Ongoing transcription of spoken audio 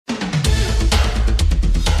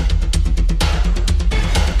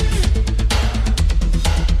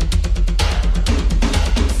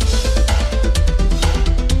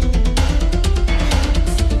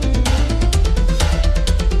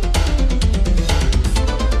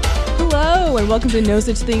and welcome to No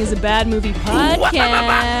Such Thing as a Bad Movie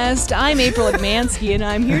podcast. I'm April Admansky, and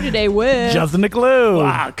I'm here today with... Justin McClue.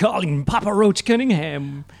 Wow, calling Papa Roach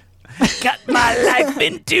Cunningham. Cut my life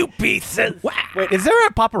in two pieces. Wow. Wait, is there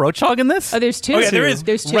a Papa Roach song in this? Oh, there's two. Oh, yeah, there is.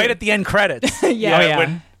 There's two. Right at the end credits. Yeah.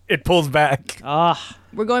 When it pulls back.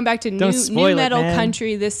 We're going back to Don't new spoil it, metal man.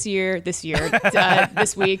 country this week.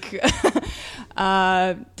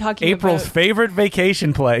 Talking April's about... favorite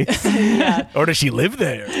vacation place. Yeah. Or does she live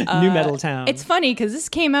there? New Metal Town. It's funny because this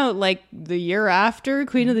came out like the year after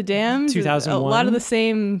Queen of the Damned. 2001. A lot of the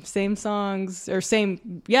same songs or same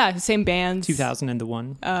bands.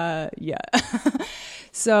 2001. Yeah.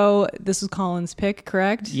 So this was Colin's pick,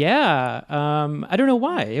 correct? Yeah. I don't know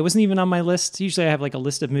why. It wasn't even on my list. Usually I have like a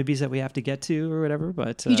list of movies that we have to get to or whatever,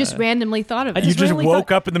 but... You just randomly thought of it. You just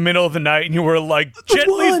woke up in the middle of the night and you were like, Jet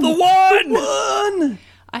Li's the one!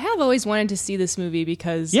 I have always wanted to see this movie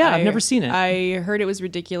because I've never seen it. I heard it was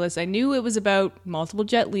ridiculous. I knew it was about multiple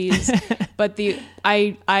Jet Lis, but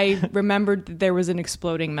I remembered that there was an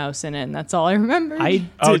exploding mouse in it, and that's all I remembered.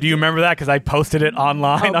 Oh, do you remember that? Because I posted it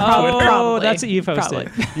online on Twitter. Probably. That's what you posted.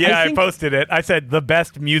 Probably. Yeah, I think- posted it. I said the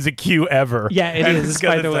best music cue ever. Yeah, it And is, it's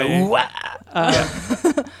 'cause by the it's way.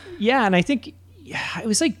 Wah! Yeah, and I think it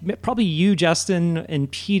was like probably you, Justin,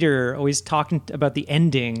 and Peter always talking about the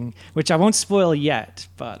ending, which I won't spoil yet,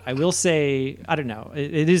 but I will say, I don't know,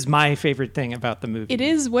 it is my favorite thing about the movie. It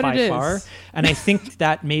is what by it is. far. And I think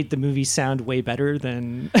that made the movie sound way better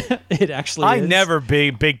than it actually I is. never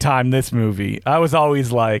big time this movie. I was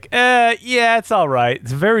always like, yeah, it's all right.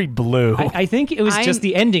 It's very blue. I think it was just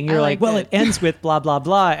the ending. You're I like, liked well, it. it ends with blah, blah,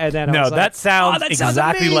 blah. And then I No, was that like, sounds that sounds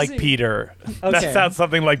exactly like amazing. Peter. Okay. That sounds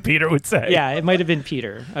something like Peter would say. Yeah, it might have been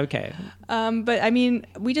Peter. Okay. But I mean,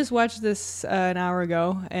 we just watched this an hour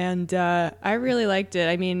ago, and I really liked it.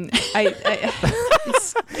 I mean,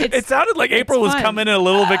 It sounded like April was fun. coming in a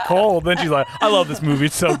little bit cold. Then she's like, I love this movie.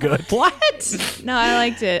 It's so good. What? No, I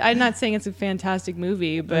liked it. I'm not saying it's a fantastic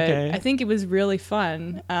movie, but Okay. I think it was really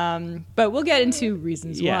fun. But we'll get into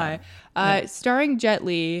reasons Yeah. why. Starring Jet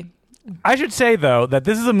Li. I should say, though, that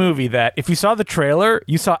this is a movie that if you saw the trailer,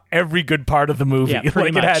 you saw every good part of the movie. Yeah, pretty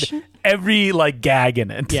It much. had every gag in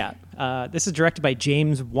it. Yeah. This is directed by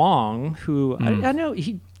James Wong, who I know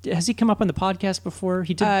has he come up on the podcast before?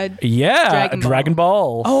 He did. Yeah, Dragon Dragon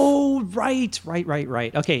Ball. Oh, right.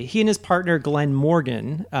 Okay, he and his partner Glenn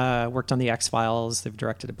Morgan worked on the X-Files. They've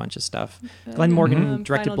directed a bunch of stuff. Glenn Morgan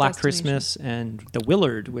directed Final Black Destination. Christmas and The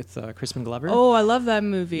Willard with Crispin Glover. Oh, I love that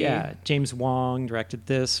movie. yeah. James Wong directed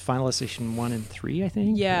this. Final Destination 1 and 3, I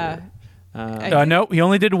think. Yeah. No, he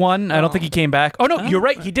only did one. I don't think he came back. Oh, no, you're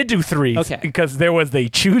right. He did do 3. Okay. Because there was the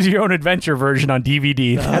Choose Your Own Adventure version on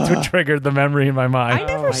DVD. That's what triggered the memory in my mind. I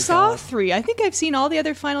never my saw God. 3. I think I've seen all the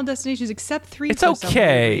other Final Destinations except 3. It's for some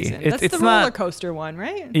okay. reason. It's That's the not- roller coaster one,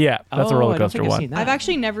 right? Yeah, that's a Oh, roller I don't coaster think I've one. seen that. I've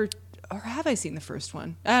actually never, or have I seen the first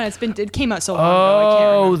one? It came out so long ago. I can't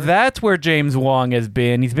Oh, remember. that's where James Wong has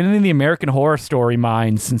been. He's been in the American Horror Story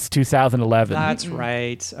mine since 2011. That's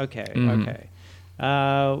right. Okay.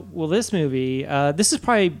 Well, this movie, this is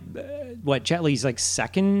probably what Jet Li's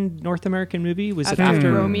second North American movie. Was it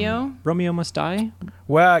after Romeo? Romeo Must Die?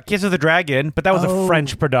 Well, Kiss of the Dragon, but that was a Oh.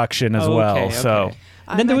 French production as well. Okay. So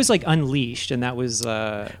And then there was Unleashed, and that was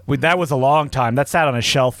that was a long time. That sat on a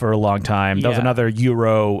shelf for a long time. That was Yeah. another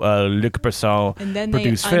Euro Luc Besson And then they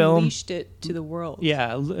produced film. unleashed it to the world.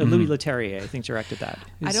 Louis Leterrier, I think, directed that.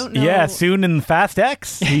 I don't know. Yeah, soon in Fast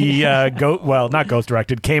X, he not ghost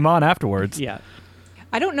directed, came on afterwards. Yeah.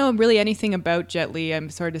 I don't know really anything about Jet Li, I'm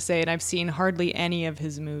sorry to say, and I've seen hardly any of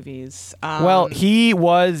his movies. Well, he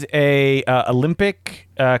was a Olympic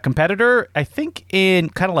competitor, I think, in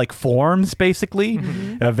kind of like forms, basically.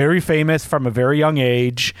 Very famous from a very young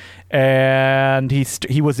age, and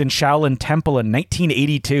he was in Shaolin Temple in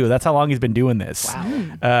 1982. That's how long he's been doing this.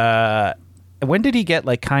 Wow. When did he get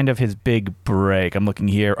kind of his big break? I'm looking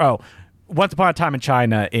here. Oh, Once Upon a Time in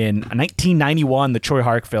China in 1991. The Choi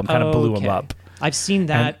Hark film kind of blew him Okay. up. I've seen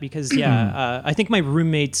that because, I think my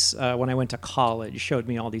roommates, when I went to college, showed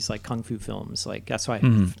me all these kung fu films. That's why I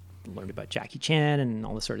learned about Jackie Chan and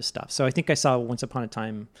all this sort of stuff. So I think I saw Once Upon a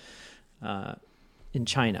Time in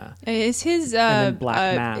China. Is his then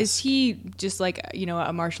Black Mask. is he just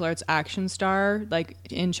a martial arts action star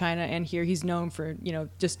in China and here? He's known for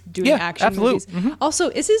just doing Yeah, action absolute. movies. Also,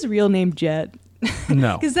 is his real name Jet?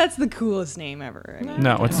 No. Because that's the coolest name ever. I mean,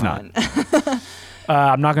 No, it's come not. on.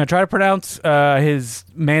 I'm not going to try to pronounce his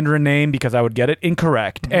Mandarin name because I would get it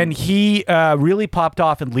incorrect. Mm-hmm. And he really popped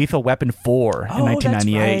off in Lethal Weapon 4 in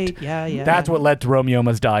 1998. That's right. Yeah. That's what led to Romeo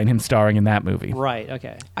Must Die and him starring in that movie. Right.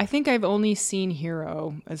 Okay. I think I've only seen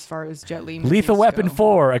Hero as far as Jet Li. Lethal movies Weapon go.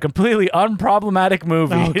 4, a completely unproblematic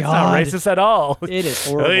movie. Oh, It's not God. racist at all. It is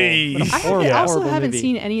horrible. Hey. What a I horrible, also horrible haven't movie.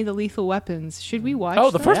 seen any of the Lethal Weapons. Should we watch?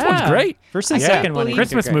 Oh, the them? first one's great. First and I second can't one. I believe- think are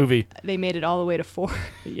Christmas great. movie. They made it all the way to 4.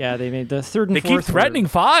 Yeah, they made the third and They fourth. keep threatening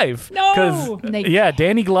 5. No! Yeah,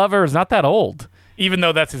 Danny Glover is not that old. Even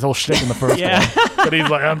though that's his whole shtick in the first Yeah. one. But he's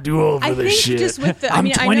like, I'm too old for I this think shit. just with the. I'm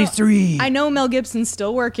 23. I know Mel Gibson's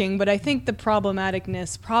still working, but I think the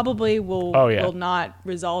problematicness probably will will not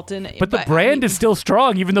result in. But the brand is still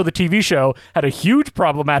strong, even though the TV show had a huge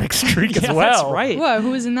problematic streak as Yeah, well. that's right. What?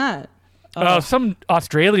 Who was in that? Some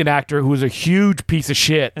Australian actor who was a huge piece of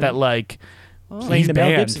shit that Playing he's the Mel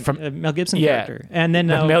banned Gibson, from Mel Gibson Yeah. character. And then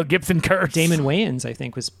the Mel Gibson curse. Damon Wayans, I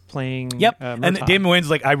think, was playing. Yep. And Murtaugh. Damon Wayans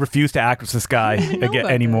like, I refuse to act with this guy know again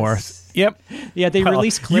about anymore. this. Yep. Yeah, they Well,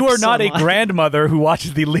 released clips. you are not a online. grandmother who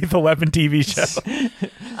watches the Lethal Weapon TV show.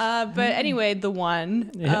 But anyway, the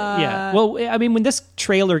one. Yeah. Well, I mean, when this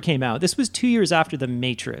trailer came out, this was 2 years after The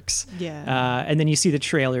Matrix. Yeah. And then you see the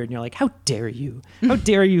trailer and you're like, how dare you? How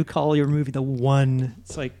dare you call your movie The One?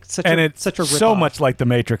 It's like such And a it's such a so rip-off. much like The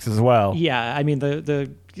Matrix as well. Yeah, I mean they're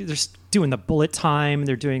doing the bullet time.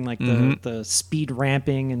 They're doing like the speed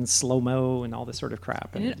ramping and slow mo and all this sort of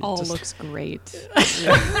crap. and it all just- looks great.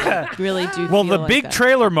 Really do. Well, feel the like big that.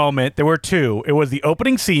 trailer moment, there were two. It was the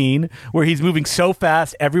opening scene where he's moving so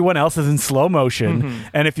fast, everyone else is in slow motion. Mm-hmm.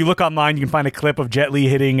 And if you look online, you can find a clip of Jet Li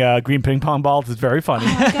hitting green ping pong balls. It's very funny.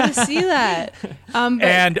 I gotta see that. But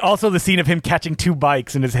And also the scene of him catching 2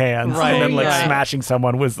 bikes in his hands Right, and then like yeah. smashing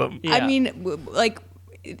someone with them. Yeah. I mean, like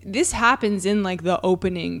this happens in like the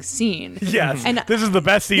opening scene. Yes, And this is the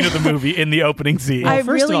best scene of the movie in the opening scene. I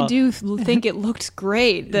first of really all- do think it looked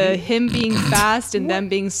great. The him being fast and them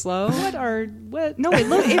being slow. what? No,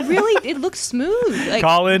 it looks smooth. Like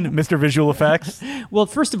Colin, Mr. Visual Effects. Well,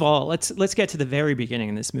 first of all, let's get to the very beginning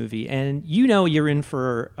in this movie, and you know you're in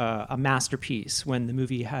for a masterpiece when the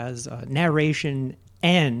movie has narration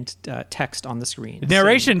and text on the screen.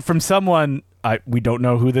 Narration from someone we don't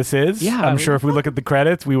know who this is. Yeah, I'm sure if we look at the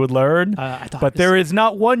credits, we would learn. I thought But this- there is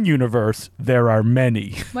not one universe. There are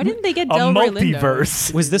many. why didn't they get A Del Rey Lindo?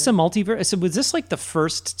 multiverse. Was this a multiverse? So was this like the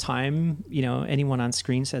first time anyone on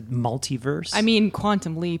screen said multiverse? I mean,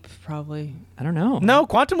 Quantum Leap probably. I don't know. No,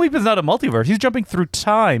 Quantum Leap is not a multiverse. He's jumping through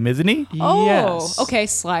time, isn't he? Oh, Yes. okay,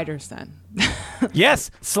 Sliders then. Yes,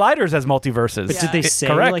 Sliders has multiverses. But did they say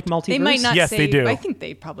Correct. like multiverse? They might not Yes, say. they do. I think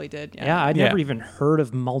they probably did. Yeah. Yeah, I'd Yeah. never even heard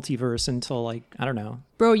of multiverse until like I don't know.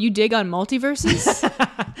 Bro, you dig on multiverses?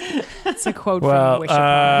 That's a quote Well, from Wish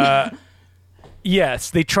Upon. yes,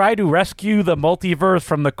 they try to rescue the multiverse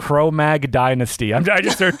from the Cro-Mag dynasty. I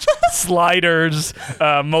just searched Sliders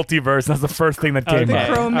multiverse. That's the first thing that came Okay.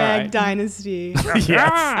 up. Cro-Mag all right. Dynasty.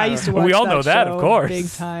 Yes. I used to watch We all know that, show of course. Big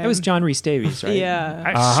time. It was John Rhys Davies, right?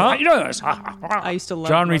 Yeah. Uh-huh. I used to love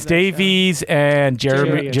John love Rhys that show. Davies and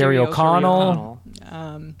Jerry O'Connell.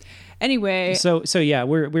 Anyway, So yeah,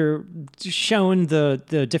 we're shown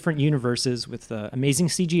the different universes with amazing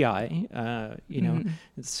CGI.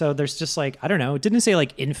 So there's just like I don't know. Didn't it say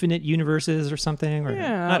like infinite universes or something? Or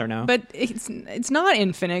yeah, I don't know. But it's not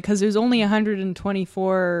infinite because there's only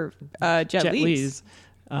 124 Jet Li's.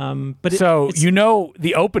 But So it's, you know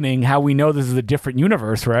the opening, how we know this is a different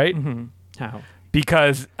universe, right? how?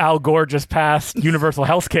 Because Al Gore just passed universal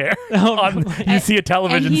health care. You see a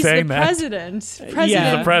television and he's saying the that. president.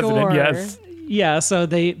 Yeah. The president, Gore. yes. Yeah, so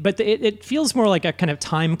it feels more like a kind of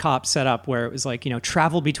time cop setup where it was like,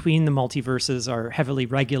 travel between the multiverses are heavily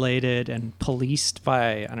regulated and policed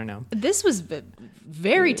by, I don't know. This was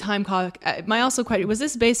very time clock. My also question: was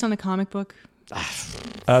this based on a comic book?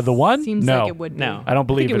 The one? Seems no. like it would be. No. I don't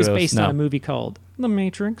believe I think it was is, based no. on a movie called The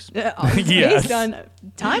Matrix. Based Yes. on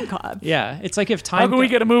Time Cop. Yeah, it's like if time How can we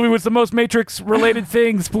get a movie with the most Matrix-related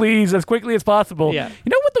things, please, as quickly as possible? Yeah. You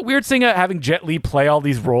know what the weird thing of having Jet Li play all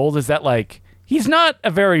these roles is that, like, he's not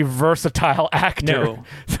a very versatile actor. No.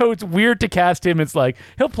 So it's weird to cast him. It's like,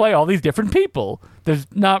 he'll play all these different people. There's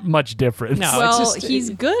not much difference. No. Well, it's just- he's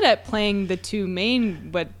good at playing the two main,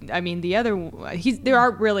 but I mean the other. There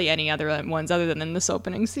aren't really any other ones other than in this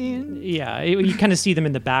opening scene. Yeah, you kind of see them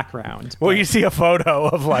in the background. Well, but- you see a photo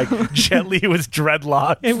of, like, Jet Li with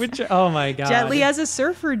dreadlocks. Which, oh my god. Jet Li as a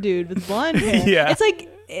surfer dude with blonde hair. Yeah. It's like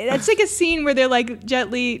it's like a scene where they're like, Jet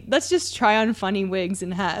Li, let's just try on funny wigs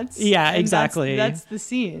and hats. Yeah, And exactly. That's the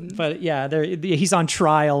scene. But yeah, he's on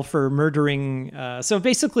trial for murdering. So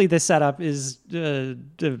basically, the setup is the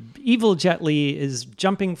evil Jet Li is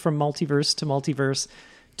jumping from multiverse to multiverse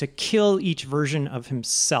to kill each version of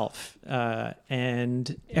himself.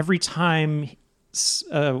 And every time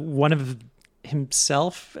one of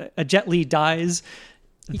himself, a Jet Li dies,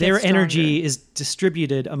 their gets energy stronger. is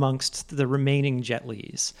distributed amongst the remaining Jet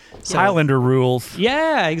Lis. So, Highlander rules.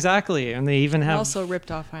 yeah, exactly. And they even have Also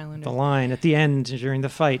ripped off Highlander. the line at the end during the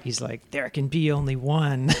fight. He's like, "There can be only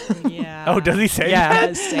one." Yeah. Oh, does he say Yeah. that? He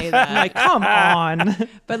does say that. Like, come on.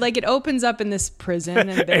 But like it opens up in this prison and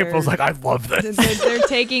they're, April's like, I love this. they're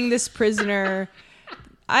taking this prisoner.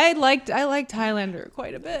 I liked Highlander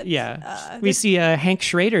quite a bit. Yeah. We see Hank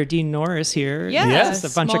Schrader, Dean Norris here. Yeah, Yes.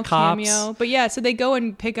 Just a bunch small of cops. cameo. But yeah, so they go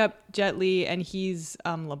and pick up Jet Li, and he's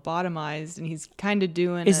lobotomized, and he's kind of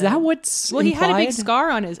doing. Is that what's Well, he had a big implied? scar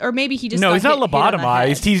on his, or maybe he just. No, got he's not hit on the lobotomized.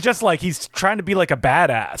 head. He's just like, he's trying to be like a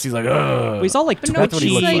badass. He's like, ugh. Well, he's all like But no, That's what he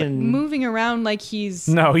he's looks like like. and moving around like he's.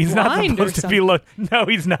 No, he's not blind or supposed to be. No,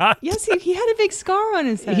 he's not. Yes, he had a big scar on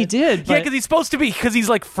his head. he did. Yeah, But because he's supposed to be, because he's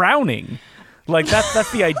like frowning. Like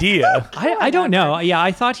that's the idea. I don't know. Yeah,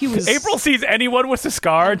 I thought he was. April sees anyone with a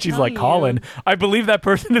scar and she's like, telling you. Colin, I believe that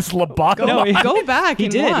person is lobotomized. No, he- Go back. He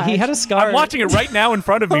and did. Watch. He had a scar. I'm watching it right now in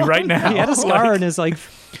front of me right now. He had a scar Like, in his like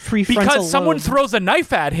prefrontal because someone lobe. throws a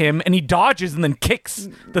knife at him and he dodges and then kicks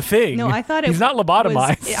the thing. No, I thought it he's not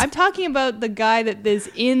lobotomized. was- I'm talking about the guy that is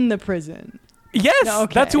in the prison. Yes, No,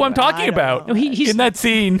 okay, that's who I'm but I talking don't about. know. No, he's- in that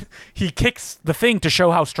scene, he kicks the thing to show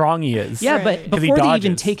how strong he is. Yeah, Right. but 'Cause he before they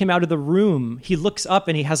even dodges. take him out of the room, he looks up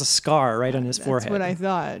and he has a scar right on his That's forehead. what I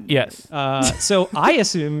thought. Yes. So I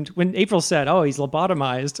assumed when April said, "Oh, he's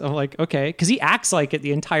lobotomized," I'm like, okay, because he acts like it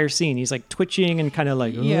the entire scene. He's like twitching and kind of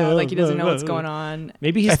like, Yeah, like he doesn't know what's going on.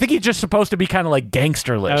 Maybe he's I think he's just supposed to be kind of like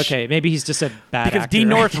gangsterlish. okay. Maybe he's just a bad Because actor. Dean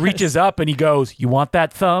North reaches up and he goes, "You want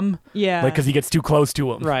that thumb?" Yeah. Like because he gets too close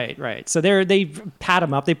to him. Right. So they pat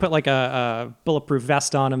him up. They put like a bulletproof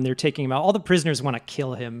vest on him. They're taking him out. All the prisoners want to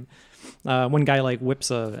kill him. One guy like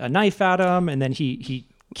whips a knife at him, and then he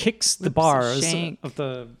kicks the Whips a bars shank. of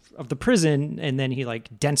the prison, and then he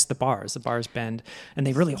like dents the bars. The bars bend, and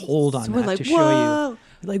they really hold on So we're that like, to show whoa. you,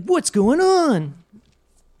 like, what's going on.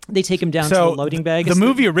 They take him down to the loading bag. The It's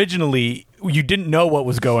movie originally, you didn't know what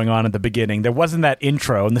was going on at the beginning. There wasn't that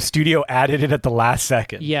intro, and the studio added it at the last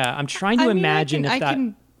second. Yeah, I'm trying to I mean, imagine I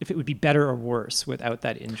can- if it would be better or worse without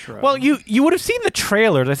that intro. Well, you would have seen the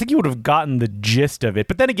trailers. I think you would have gotten the gist of it.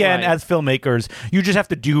 But then again, Right. as filmmakers, you just have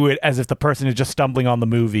to do it as if the person is just stumbling on the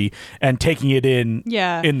movie and taking it in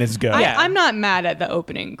Yeah. in this go. Yeah. I'm not mad at the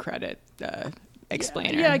opening credit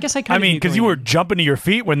explainer. yeah, I guess I I kind of mean, because you were jumping to your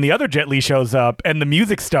feet when the other Jet Li shows up and the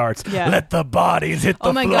music starts. Yeah. Let the bodies hit the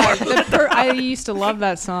Oh my floor. god, I used to love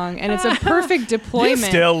that song, and it's a perfect deployment. You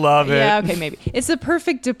still love it. Yeah, okay, maybe it's a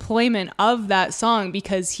perfect deployment of that song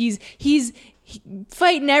because he's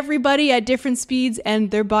fighting everybody at different speeds, and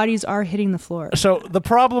their bodies are hitting the floor. So the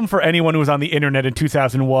problem for anyone who was on the internet in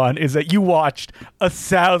 2001 is that you watched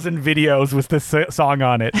 1,000 videos with this song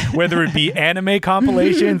on it, whether it be anime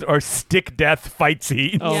compilations or stick death fight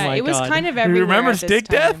scenes. Oh yeah, my it was God. kind of You everywhere. remember at this Stick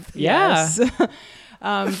time. Death? Yeah.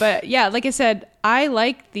 Yes. But yeah, like I said, I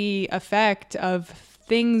like the effect of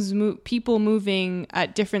things people moving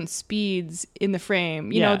at different speeds in the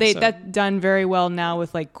frame. You Yeah, know, so- that's done very well now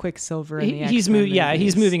with like Quicksilver and the he's X-Men moving. Yeah,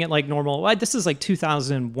 he's movies. moving it like normal. This is like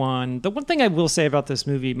 2001. The one thing I will say about this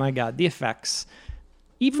movie, my God, the effects,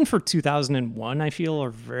 even for 2001, I feel are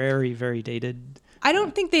very, very dated. I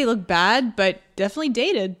don't think they look bad, but definitely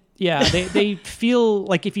dated. Yeah, they feel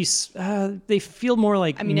like they feel more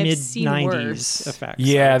like I mean, I've mid seen 90s worse. effects. I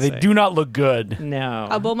Yeah, would they say. do not look good.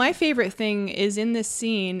 No. Well, my favorite thing is in this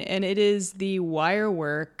scene, and it is the wire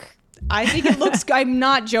work. I think it looks. I'm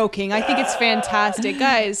not joking. I think it's fantastic,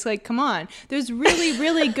 guys. Like, come on. There's really,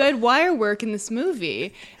 really good wire work in this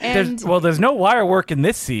movie, and There's no wire work in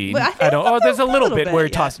this scene. But I feel I don't. like Oh, there's a little bit where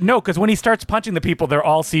he yeah. tosses. No, because when he starts punching the people, they're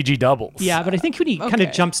all CG doubles. Yeah, but I think when he kind Okay.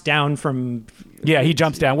 of jumps down from Yeah, he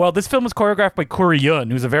jumps down. Well, this film was choreographed by Corey Yun,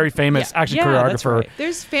 who's a very famous action Yeah, that's choreographer right.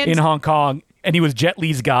 there's in Hong Kong. And he was Jet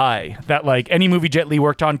Li's guy. That like any movie Jet Li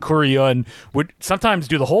worked on, Corey Yun would sometimes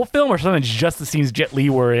do the whole film, or sometimes just the scenes Jet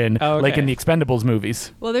Li were in, Oh, okay. like in the Expendables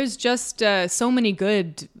movies. Well, there's just so many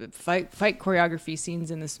good fight choreography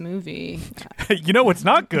scenes in this movie. You know what's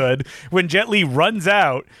not good? When Jet Li runs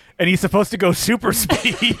out and he's supposed to go super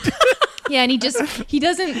speed. Yeah, and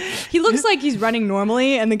he looks like he's running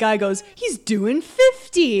normally, and the guy goes, he's doing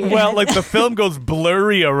 50. Well, like the film goes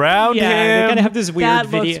blurry around Yeah, they him. kind of have this weird That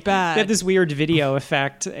video. looks bad. They have this weird video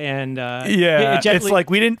effect, and Jet Li- Li, like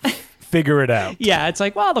we didn't figure it out. yeah, it's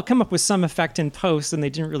like, well, they'll come up with some effect in post, and they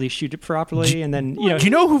didn't really shoot it properly, and then Do you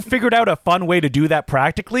know who figured out a fun way to do that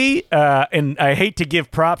practically? And I hate to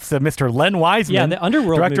give props to Mr. Len Wiseman, Yeah, the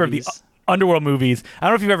Underworld director movies. of the Underworld movies. I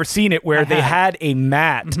don't know if you've ever seen it, where they had a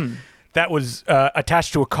mat that was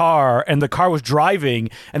attached to a car, and the car was driving,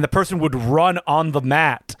 and the person would run on the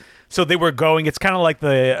mat. So they were going. It's kind of like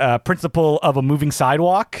the principle of a moving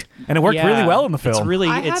sidewalk, and it worked really well in the film. It's really,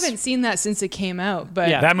 I haven't seen that since it came out, but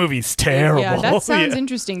Yeah. That movie's terrible. yeah, that sounds Yeah.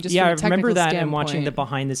 interesting. Just yeah, from I a technical remember that standpoint. and watching the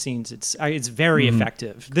behind the scenes. It's very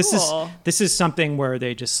effective. This Cool. is something where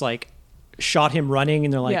they just like shot him running,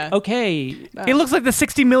 and they're like, Yeah. okay, He looks like the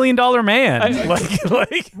 $60 million man.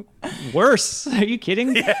 like worse. Are you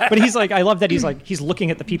kidding? But he's like, I love that he's looking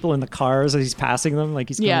at the people in the cars as he's passing them, like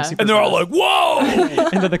he's going Yeah. super and they're all fast. like, "Whoa!"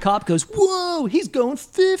 And then the cop goes, "Whoa, he's going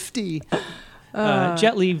 50."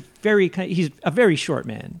 Jet Li, he's a very short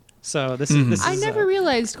man. So this is. I never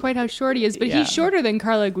realized quite how short he is, but Yeah. he's shorter than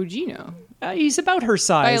Carla Gugino, he's about her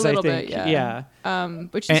size, by a little I think. bit. Yeah.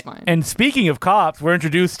 Which is fine. And speaking of cops, we're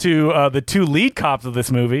introduced to the two lead cops of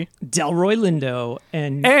this movie, Delroy Lindo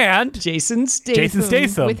and and Jason Statham. Jason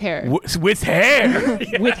Statham with hair. With hair.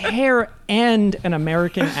 With hair and an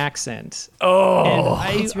American accent. Oh,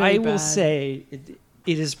 And It's really I will bad. say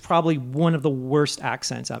it is probably one of the worst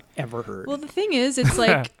accents I've ever heard. Well, the thing is, it's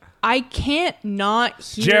like I can't not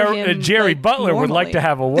hear him. Jerry like, Butler would like normally. to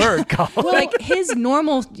have a word. Colin. Well, like his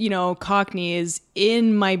normal, Cockney is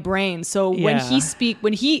in my brain. So when Yeah.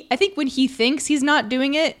 I think when he thinks he's not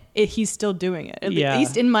doing it, he's still doing it. At Yeah.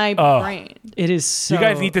 least in my brain. it is so... You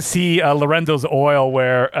guys need to see Lorenzo's Oil,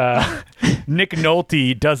 where Nick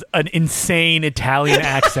Nolte does an insane Italian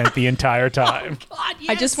accent the entire time.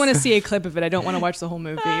 I just want to see a clip of it. I don't want to watch the whole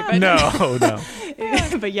movie. But, No.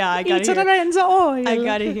 but yeah, I gotta It's a hear. Lorenzo oil. I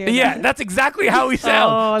gotta hear. Yeah, that's exactly how he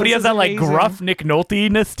sounds. Oh, but he this has is that like amazing. gruff Nick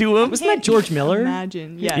Nolte-ness to him. Wasn't that George Miller?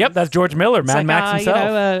 Imagine. Yeah. Yep, that's George Miller, Mad Max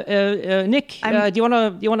himself. Nick, do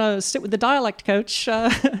you wanna sit with the dialect coach?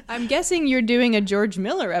 I'm guessing you're doing a George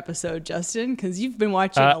Miller episode, Justin, because you've been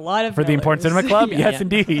watching a lot of for the Important Millers. Cinema Club. Yeah. Yes,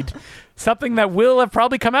 indeed. Something that will have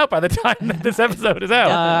probably come out by the time that this episode is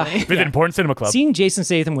out. Definitely. For the Important Cinema Club. Seeing Jason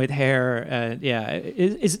Statham with hair,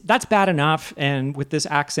 that's bad enough, and with this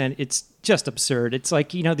accent, it's just absurd. It's like,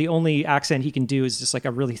 the only accent he can do is just like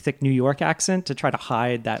a really thick New York accent to try to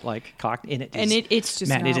hide that like Cockney. And it's just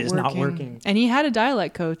man, not it is not working. And he had a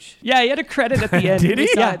dialect coach. Yeah, he had a credit at the end. Did he? We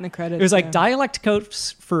saw Yeah, it in the credits. It was like yeah. dialect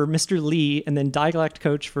coach for Mr. Lee, and then dialect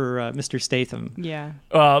coach for Mr. Statham. Yeah.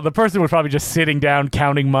 The person was probably just sitting down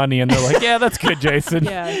counting money, and they're like, "Yeah, that's good, Jason."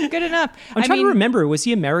 Yeah. Good enough. I'm trying to remember. Was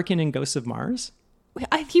he American in Ghosts of Mars?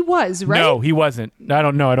 He was, right? No, he wasn't. I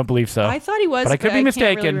don't know. I don't believe so. I thought he was, But I could be Can't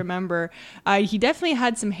mistaken. really remember. He definitely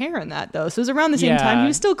had some hair in that though, so it was around the same time. Yeah. He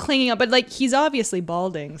was still clinging up, but like he's obviously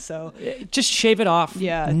balding, so Just shave it off.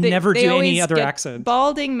 yeah. Never they do any always other get- accent.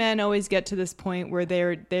 Balding men always get to this point where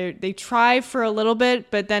they try for a little bit,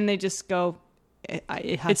 but then they just go.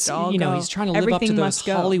 It has It's to all go. he's trying to live Everything up to those must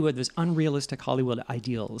go. Hollywood, those unrealistic Hollywood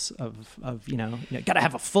ideals of got to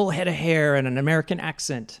have a full head of hair and an American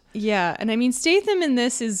accent. Yeah, and I mean Statham in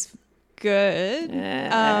this is good.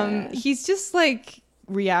 He's just like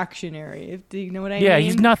reactionary. Do you know what I mean? Yeah,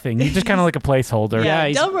 he's nothing. He's just kind of like a placeholder. Yeah,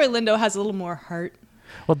 he's- Delroy Lindo has a little more heart.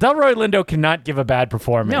 Well, Delroy Lindo cannot give a bad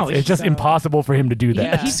performance. No, it's just so- impossible for him to do that.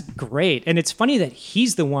 Yeah. He's great, and it's funny that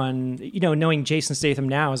he's the one. Knowing Jason Statham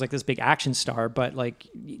now is like this big action star, but like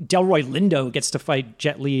Delroy Lindo gets to fight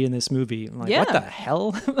Jet Li in this movie. I'm like, Yeah. what the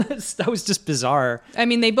hell? That was just bizarre. I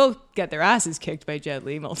mean, they both get their asses kicked by Jet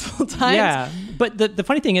Li multiple times. Yeah, but the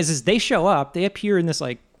funny thing is they show up. They appear in this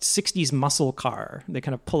like 60s muscle car. They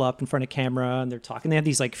kind of pull up in front of camera and they're talking. They have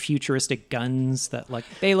these like futuristic guns that like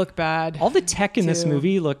They look bad. all the tech in this too.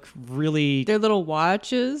 movie look really Their little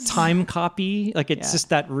watches. time copy. Like it's Yeah. just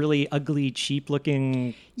that really ugly, cheap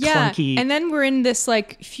looking, Yeah, clunky. and then we're in this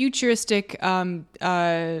like futuristic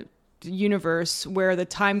universe where the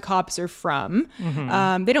time cops are from.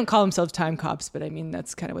 They don't call themselves time cops, but I mean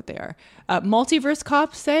that's kind of what they are. Multiverse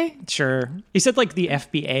cops, say. Sure. He said like the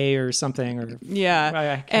FBA or something. Or Yeah,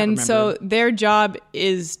 I can't and so remember. their job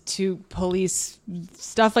is to police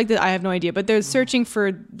stuff like that. I have no idea, but they're searching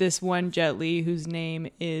for this one Jet Li whose name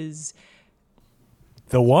is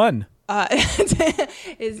The one.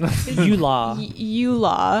 is Yula.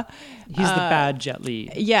 Eula. He's the bad Jet Li.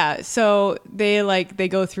 Yeah, so they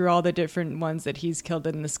go through all the different ones that he's killed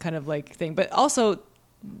in this kind of like thing, but also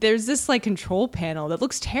there's this like control panel that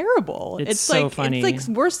looks terrible. It's so like funny. It's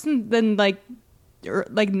like worse than like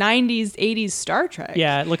 90s 80s Star Trek.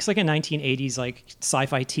 Yeah, it looks like a 1980s like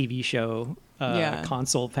sci-fi TV show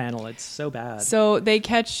console panel. It's so bad. So they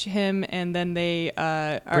catch him and then they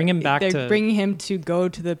Bring him back They're to- bringing him to go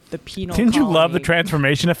to the penal. Didn't you love the colony.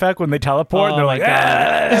 transformation effect when they teleport? Oh They're my like, God.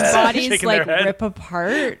 "Ah!" Their bodies shaking like their head. rip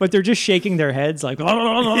apart. But they're just shaking their heads like.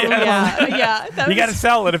 Yeah. You got to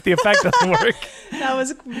sell it if the effect doesn't work. That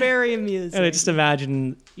was very amusing. And I just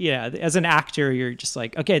imagine, as an actor, you're just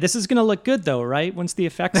like, okay, this is gonna look good though, right? Once the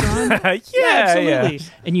effects are on. Absolutely. Yeah.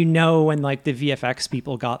 And when like the VFX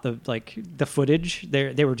people got the footage,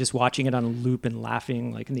 they were just watching it on a loop and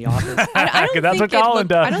laughing like in the office. I don't That's think what Colin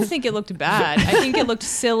does. I don't think it looked bad. I think it looked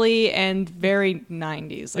silly and very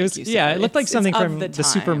 90s. Like you said. It looked like It's something of from the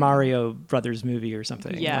Super time. Mario Brothers movie or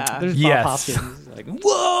something. Yeah. Like, there's Yes. Bob Hoskins like,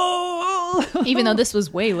 whoa. Even though this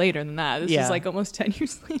was way later than that. This Yeah. was like almost 10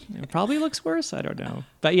 years later. It probably looks worse. I don't know.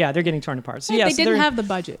 But yeah, they're getting torn apart. So They so didn't they're- have the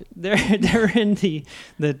budget. they're in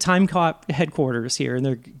the Time Cop headquarters here, and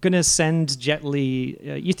they're gonna send Jet Li.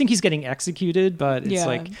 You think he's getting executed, but it's Yeah.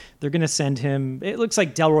 like they're gonna send him. It looks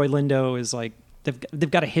like Delroy Lindo is like they've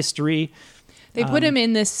got a history. They put him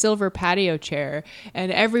in this silver patio chair, and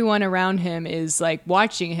everyone around him is like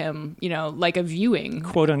watching him, like a viewing.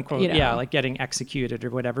 Quote unquote, You know. yeah, like getting executed or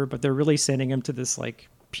whatever, but they're really sending him to this like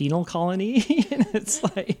penal colony. And it's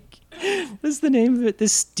like, what's the name of it? The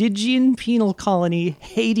Stygian penal colony,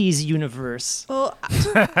 Hades universe. Well,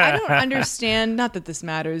 I don't understand. Not that this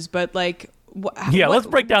matters, but like, Let's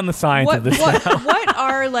break down the science of this. What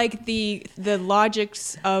are like the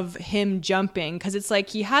logics of him jumping? Because it's like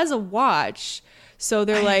he has a watch. So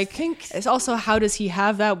they're it's also, how does he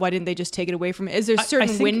have that? Why didn't they just take it away from him? Is there I certain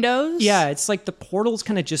think- windows? Yeah, it's like the portals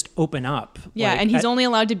kind of just open up. Yeah, Like, and he's only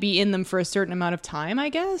allowed to be in them for a certain amount of time, I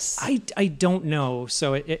guess. I don't know.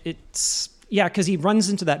 So it's because he runs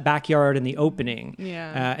into that backyard in the opening.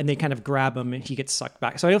 Yeah. And they kind of grab him and he gets sucked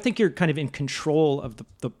back. So I don't think you're kind of in control of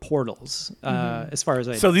the portals as far as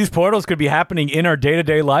I. So these portals could be happening in our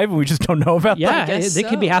day-to-day life, and we just don't know about yeah, I guess they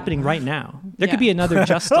could be so. happening right now. There Yeah. could be another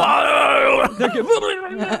Justin.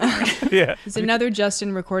 them. Yeah. It's another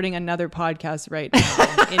Justin recording another podcast right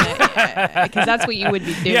now. Because that's what you would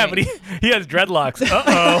be doing. Yeah, but he has dreadlocks.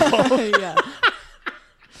 Uh-oh. yeah.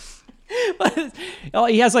 Oh,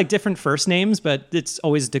 he has like different first names, but it's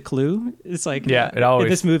always Declue. It's like it always. in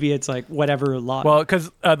this movie, it's like whatever law. Well,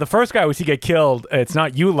 because the first guy we see get killed, it's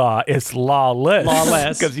not Eula, it's Lawless.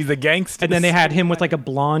 Lawless. Because he's a gangster. and then they had him with like a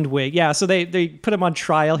blonde wig. Yeah, so they put him on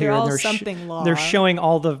trial here. They're and all they're something law. They're showing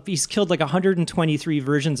he's killed like 123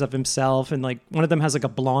 versions of himself, and like one of them has like a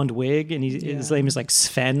blonde wig, and his name is like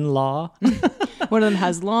Sven Law. One of them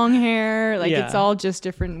has long hair. Like, Yeah. it's all just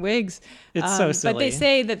different wigs. It's so But they silly.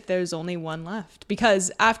 say that there's only one left.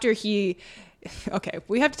 Because after he... Okay,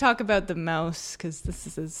 we have to talk about the mouse, because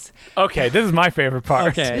this is... Okay, this is my favorite part.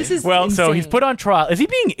 Okay. This is so he's insane. put on trial. Is he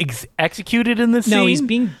being executed in this scene? No, he's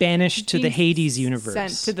being banished to the He's Hades universe.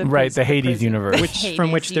 Sent to the Right, the Hades prison. universe.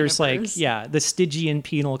 from which Hades there's universe. like the Stygian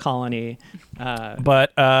penal colony.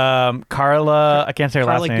 But Carla, I can't say her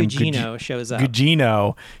Carla last name. Gugino shows up.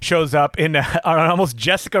 Gugino shows up in an almost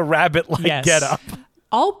Jessica Rabbit-like Yes. getup.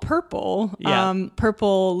 All purple. Yeah.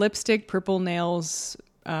 Purple lipstick, purple nails,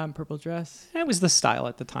 purple dress. That was the style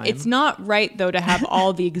at the time. It's not right, though, to have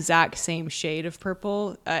all the exact same shade of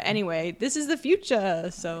purple. Anyway, this is the future,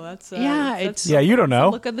 so that's... Yeah, you don't know.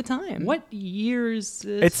 Look at the time. What years?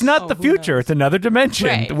 This? It's not the who future. knows? It's another dimension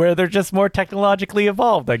Right. where they're just more technologically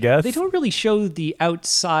evolved, I guess. They don't really show the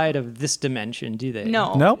outside of this dimension, do they?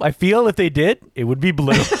 No. No, I feel if they did, it would be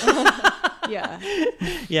blue. Yeah.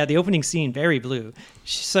 Yeah, the opening scene, very blue.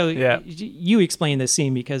 So you explain this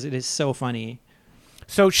scene because it is so funny.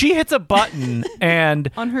 So she hits a button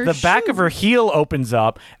and On her the back shoe. of her heel opens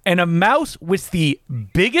up and a mouse with the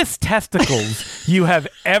biggest testicles you have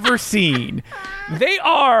ever seen. They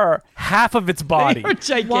are half of its body. They are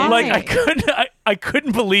gigantic. Why? Like I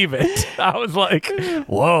couldn't believe it. I was like,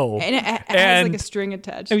 whoa. And it has And- like a string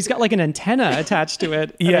attached. Oh, he's got like an antenna attached to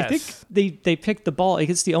it. And I think Yes. they picked the ball.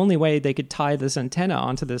 It's the only way they could tie this antenna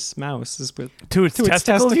onto this mouse is with To its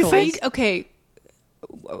testicles, you testicles. think? Okay.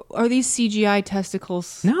 Are these CGI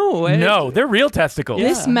testicles? No, No, they're real testicles. Yeah.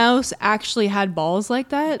 This mouse actually had balls like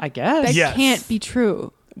that? I guess. That Yes. can't be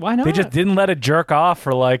true. Why not? They just didn't let it jerk off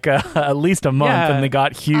for like at least a month, Yeah. and they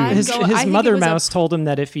got huge. I His, I his think mother it was a- mouse told him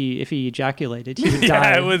that if he ejaculated, he would die.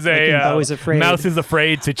 yeah, it was like in a Beau is afraid. mouse is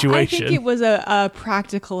afraid I situation. think it was a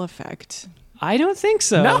practical effect. I don't think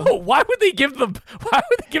so. No, why would they give them? Why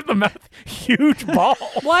would they give the mouse huge balls.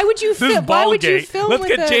 Why would you This is Why would you Ballgate. film Let's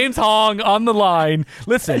with get James Hong on the line.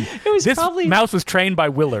 Listen, was this probably- mouse was trained by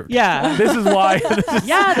Willard. Yeah. This is why.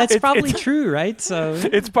 Yeah, that's probably it's, true, right? So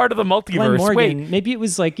it's part of the Glenn multiverse. Morgan, Wait, maybe it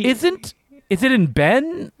was like is it in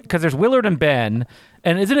Ben? Because there's Willard and Ben.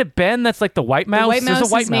 And isn't it Ben that's like the white mouse? The white mouse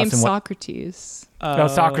There's a white is mouse named in what? Socrates. Oh,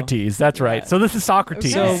 Socrates. That's right. So this is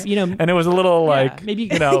Socrates. So, you know, and it was a little like, maybe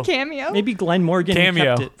you know, Cameo. maybe Glenn Morgan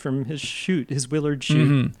Cameo. kept it from his Willard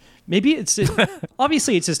shoot. Maybe it's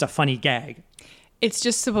obviously it's just a funny gag. It's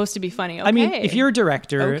just supposed to be funny. Okay. I mean, if you're a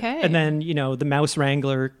director, Okay. and then you know the mouse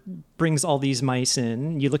wrangler brings all these mice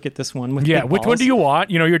in, you look at this one with yeah, big which one balls. do you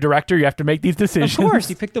want? You know, you're a director. You have to make these decisions. Of course,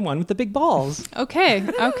 you pick the one with the big balls. Okay.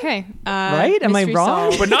 Right? Am I mystery wrong?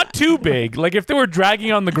 solved. But not too big. Like if they were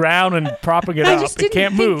dragging on the ground and propping it I up, just it didn't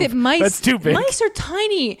can't think move. that mice. That's too big. Mice are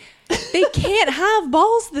tiny. They can't have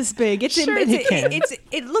balls this big. Sure they can.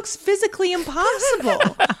 It looks physically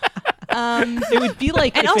impossible. It would be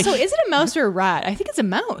like, And if also, a, is it a mouse or a rat? I think it's a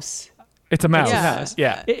mouse. It's a mouse. Yeah.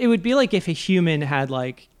 Yeah. it would be like if a human had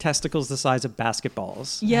like testicles the size of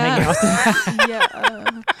basketballs, hanging Yeah. out,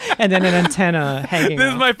 Yeah. and then an antenna hanging. This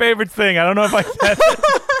is out. my favorite thing. I don't know if I said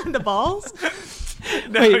it. The balls?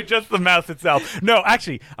 No, Wait. just the mouse itself. No,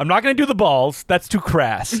 actually, I'm not going to do the balls. That's too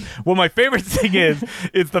crass. What my favorite thing is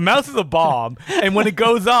the mouse is a bomb, and when it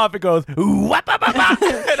goes off, it goes, ooh, wah, bah, bah, bah.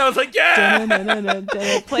 And I was like, yeah.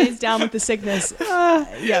 It plays down with the sickness.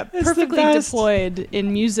 Yeah, the perfectly best. deployed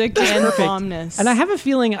in music and Perfect. bombness. And I have a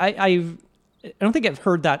feeling I don't think I've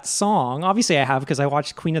heard that song. Obviously, I have because I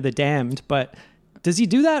watched Queen of the Damned. But does he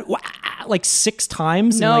do that like 6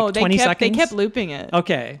 times in like 20 they seconds? kept looping it.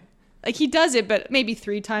 Okay. Like he does it, but maybe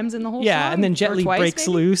 3 times in the whole Yeah, song. and then Jet or Li twice, breaks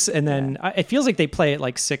maybe? loose, and then it feels like they play it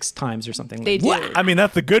like 6 times or something. They Like, do. I mean,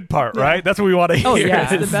 that's the good part, right? That's what we want to hear. Oh, yeah.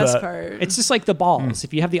 That's the is, best uh, part. It's just like the balls.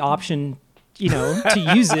 If you have the option, you know, to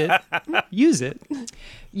use it, use it.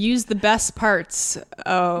 Use the best parts.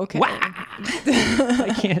 Oh, okay.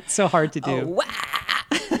 I can't. It's so hard to do.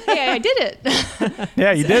 Hey, I did it.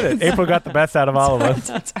 Yeah, you did it. April got the best out of all of us.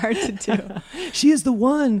 That's hard to do. She is the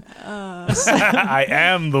one. I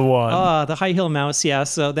am the one. The high heel mouse. Yeah.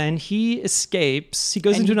 So then he escapes. He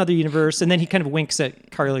goes into another universe, and then he kind of winks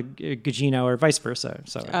at Carla Gugino, or vice versa.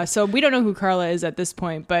 So So we don't know who Carla is at this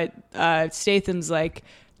point, but Statham's like,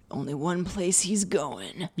 only one place he's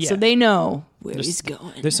going. Yeah. So they know where he's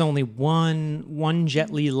going. there's only one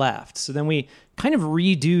Jet Li left. So then we kind of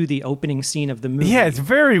redo the opening scene of the movie. Yeah, it's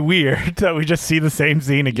very weird that we just see the same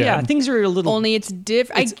scene again. Yeah, things are a little. Only it's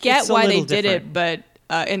different. I It's- get it's a why they little did different. it, but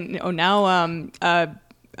now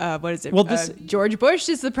what is it? Well, this- George Bush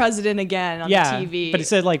is the president again on the TV. but it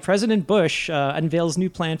said like President Bush unveils new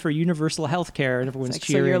plan for universal health care, and everyone's Like,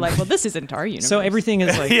 so cheering. you're like, well, this isn't our universe. so everything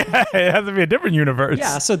is like. Yeah, it has to be a different universe.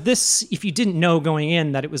 Yeah, so this, if you didn't know going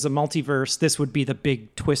in that it was a multiverse, this would be the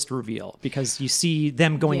big twist reveal because you see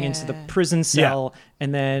them going into the Yeah. prison cell,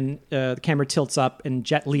 and then the camera tilts up, and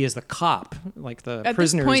Jet Li is the cop, like the At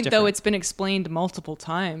prisoner. this point, is though, different. it's been explained multiple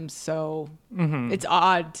times, so Mm-hmm. it's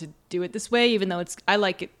odd to do it this way. Even though I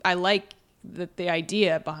like it. I like the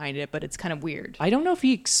idea behind it, but it's kind of weird. I don't know if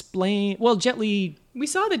he explained. Well, Jet Li. We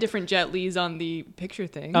saw the different Jet Lis on the picture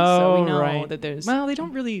thing, so we know right. that there's. Well, they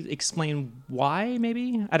don't really explain why.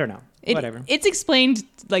 Maybe I don't know. Whatever. It's explained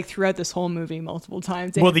like throughout this whole movie multiple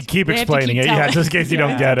times. Well, they keep have to explaining it, yeah, telling- just in case you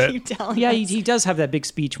don't get it. keep telling Yeah, us. he does have that big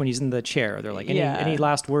speech when he's in the chair. They're like, any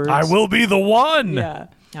last words? I will be the one. Yeah.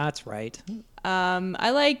 That's right.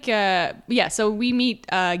 I like. So we meet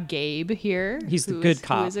Gabe here. He's the who good is-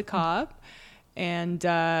 cop. Who is a cop, and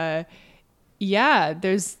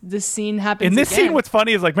there's this scene happens. In this again. scene, what's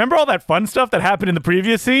funny is like, remember all that fun stuff that happened in the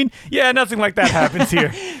previous scene? Yeah, nothing like that happens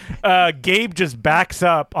here. Gabe just backs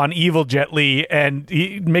up on evil Jet Li and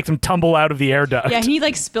he makes him tumble out of the air duct. Yeah, he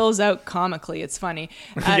like spills out comically. It's funny.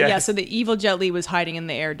 Yes. Yeah, so the evil Jet Li was hiding in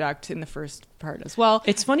the air duct in the first part as well.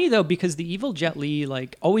 It's funny though because the evil Jet Li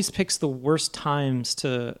like always picks the worst times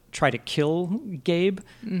to try to kill Gabe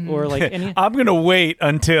or like any. I'm gonna wait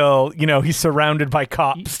until he's surrounded by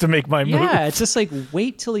cops to make my move. Yeah, it's just like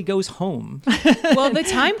wait till he goes home. Well, the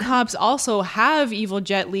time cops also have evil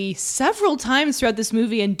Jet Li several times throughout this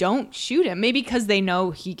movie and don't shoot him. Maybe because they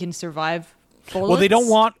know he can survive bullets. Well, they don't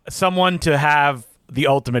want someone to have the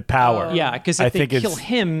ultimate power. Yeah, because I if they think kill it's-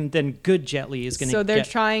 him, then good Jet Li is going to. So they're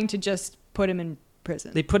trying to just put him in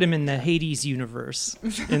prison. They put him in the Hades universe,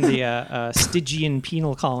 in the Stygian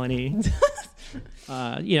penal colony,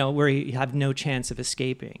 where you have no chance of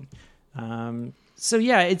escaping. So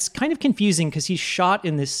yeah, it's kind of confusing because he's shot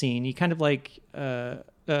in this scene. He kind of like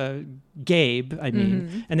Gabe, I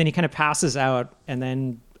mean, and then he kind of passes out, and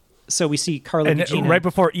then So we see Carla And Gugino. right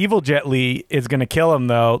before evil Jet Li is going to kill him,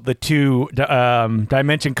 though, the two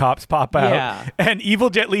Dimension cops pop out. Yeah. And evil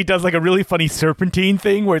Jet Li does like a really funny serpentine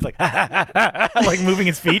thing where he's like, like moving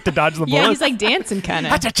his feet to dodge the Yeah, bullets. he's like dancing kind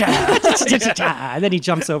of. and then he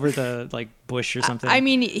jumps over the like bush or something. I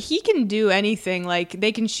mean, he can do anything. Like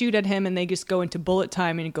they can shoot at him and they just go into bullet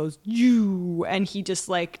time and it goes you, and he just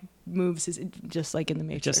like moves his just like in the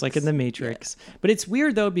Matrix. just like in the Matrix. But it's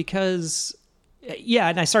weird though because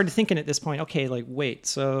and I started thinking at this point, okay, like wait,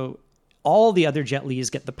 so all the other Jet Lis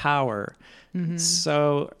get the power.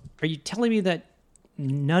 So are you telling me that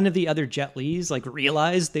none of the other Jet Lis like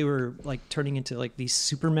realized they were like turning into like these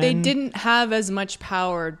Supermen? They didn't have as much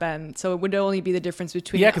power, Ben, so it would only be the difference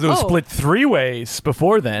between. Yeah, because it was split 3 ways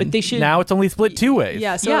before then. But they should- now it's only split 2 ways.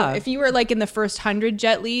 Yeah, so Yeah. if you were like in the first 100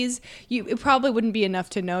 Jet Lis, it probably wouldn't be enough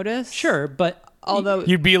to notice. Sure, but Although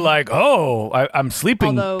You'd be like, oh, I'm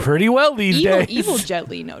sleeping Although pretty well these days. evil Jet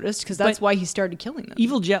Li noticed because that's But- why he started killing them.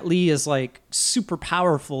 evil Jet Li is like super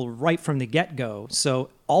powerful right from the get-go. So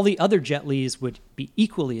all the other Jet Lis would be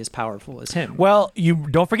equally as powerful as him. Well, you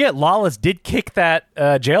don't forget, Lawless did kick that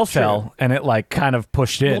jail cell, and it like kind of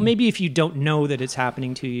pushed in. Well, maybe if you don't know that it's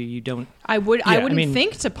happening to you, you don't. I wouldn't I mean-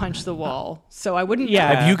 think to punch the wall, so I wouldn't.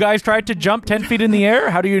 Yeah. Have you guys tried to jump 10 feet in the air?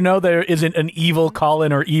 How do you know there isn't an evil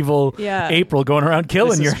Colin or evil Yeah. April going around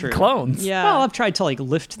killing This your is true. clones? Yeah. Well, I've tried to like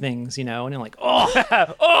lift things, and you're like, oh,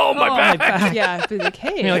 Oh, my my back. back. Yeah, be like, hey.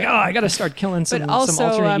 And you're like, oh, I got to start killing some also,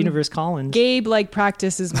 alternate universe Collins. Gabe like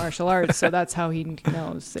practices martial arts, so that's how he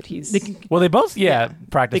knows that he's. Well, they both,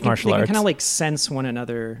 practice They can, martial arts. kind of like sense one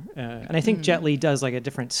another, and I think Jet Li does like a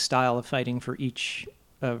different style of fighting for each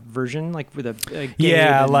version, like with a Gabe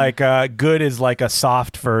yeah, and- like good is like a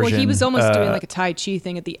soft version. Well, he was almost doing like a Tai Chi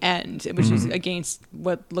thing at the end, which was against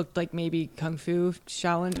what looked like maybe Kung Fu,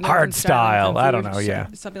 Shaolin, Hard style. Kung Fu, I don't know, yeah.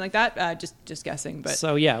 something like that. Just guessing, but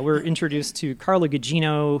So yeah, we're introduced to Carla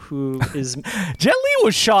Gugino, who is Jet Li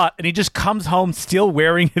was shot, and he just comes home still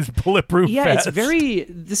wearing his bulletproof vest. it's very.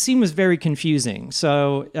 This scene was very confusing.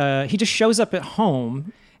 So he just shows up at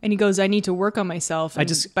home, and he goes, "I need to work on myself."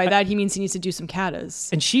 And by I- that he means he needs to do some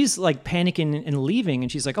katas. and she's like panicking and leaving,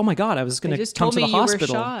 and she's like, "Oh my god, I was going They to just come told to me the you were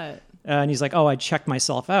hospital." shot. And he's like, "Oh, I checked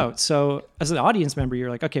myself out." So as an audience member, you're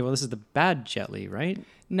like, "Okay, well, this is the bad Jet Li, right?"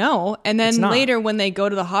 No, and then It's not. later when they go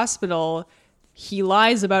to the hospital, he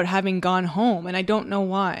lies about having gone home, and I don't know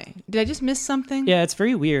why. Did I just miss something? Yeah, it's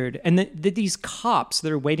very weird. And these cops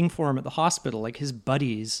that are waiting for him at the hospital, like his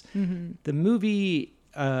buddies, the movie.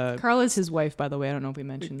 Carla's his wife, by the way. I don't know if we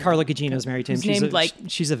mentioned that. Carla Gugino's married to him. Who's named, like,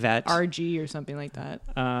 she's a vet. RG or something like that.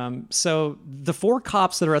 So the 4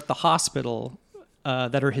 cops that are at the hospital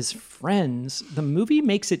that are his friends, the movie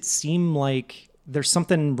makes it seem like there's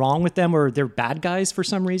something wrong with them or they're bad guys for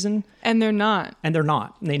some reason, And they're not. and they're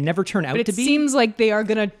not. They never turn out But to it be. seems like they are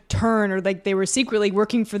going to turn, or like they were secretly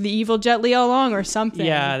working for the evil Jet Li all along or something.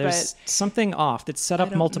 Yeah, there's but something off that's set I up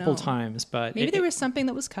don't multiple know. times, but maybe there was something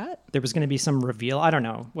that was cut. there was going to be some reveal. I don't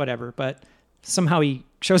know, whatever. But somehow he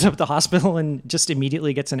shows up at the hospital and just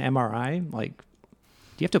immediately gets an MRI. Like,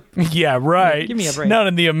 do you have to? Yeah, right. Give me a break. Not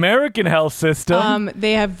in the American health system.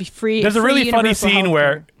 They have free. There's a free really funny universal scene healthcare.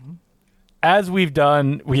 where, as we've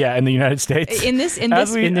done, in the United States, in this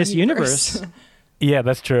As we- In this universe. yeah,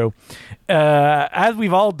 that's true. As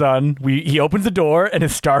we've all done, he opens the door and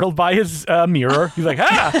is startled by his mirror. He's like,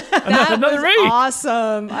 That another was me.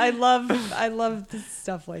 awesome. I love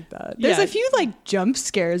stuff like that. There's Yeah. a few like jump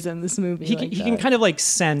scares in this movie. He, like he that. can kind of like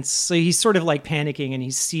sense, so he's sort of like panicking and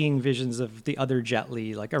he's seeing visions of the other Jet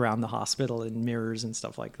Li like around the hospital in mirrors and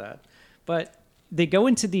stuff like that. But they go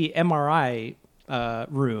into the MRI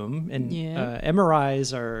room, and Yeah.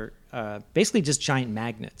 MRIs are basically just giant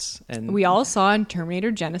magnets. And We all saw in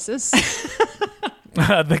Terminator Genesis.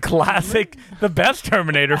 The classic, the best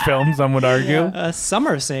Terminator film, some would argue. some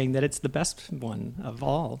are saying that it's the best one of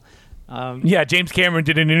all. Yeah, James Cameron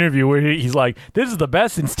did an interview where he's like, "This is the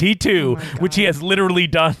best since T2," which he has literally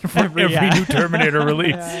done for every new Terminator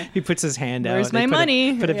release. He puts his hand out. Where's and they my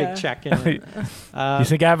money? Put a Yeah. big check in it. You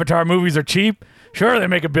think Avatar movies are cheap? Sure, they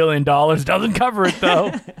make $1 billion. Doesn't cover it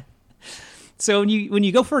though. So when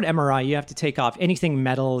you go for an MRI, you have to take off anything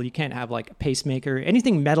metal. You can't have like a pacemaker.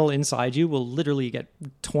 Anything metal inside you will literally get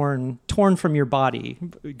torn from your body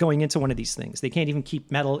going into one of these things. They can't even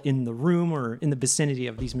keep metal in the room or in the vicinity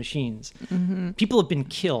of these machines. People have been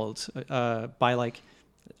killed by like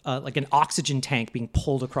an oxygen tank being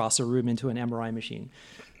pulled across a room into an MRI machine.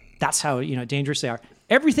 That's how dangerous they are.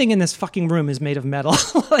 Everything in this fucking room is made of metal.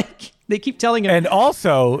 Like they keep telling him. And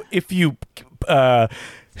also, if you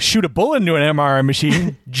shoot a bullet into an MRI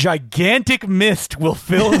machine, gigantic mist will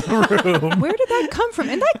fill the room. Where did that come from?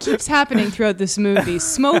 And that keeps happening throughout this movie.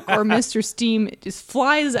 Smoke or mist or steam just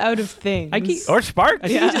flies out of things. Or sparks.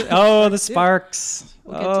 Oh, the sparks.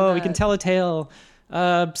 We'll get to Oh, we that. can tell a tale.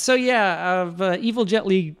 Evil Jet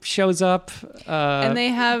Li shows up. And they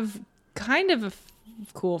have kind of a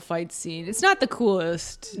cool fight scene. It's not the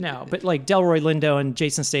coolest. No, but like Delroy Lindo and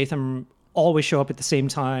Jason Statham always show up at the same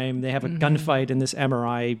time. They have a gunfight in this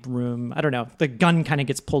MRI room. I don't know. The gun kind of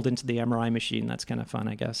gets pulled into the MRI machine. That's kind of fun,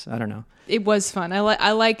 I guess. I don't know. It was fun. I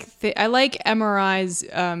like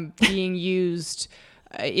MRIs being used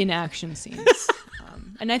in action scenes.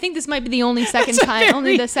 And I think this might be the only second time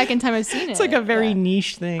I've seen it. It's like a very Yeah.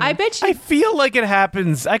 niche thing. I bet you. I feel like it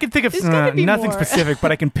happens. I can think of There's gotta be nothing more. specific,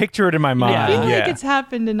 but I can picture it in my mind. I feel yeah. like it's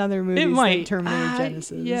happened in other movies. It might. Like Terminator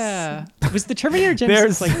Genesis. Yeah. Was the Terminator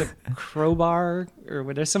Genesis like the crowbar, or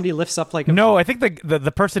when somebody lifts up like a No, I think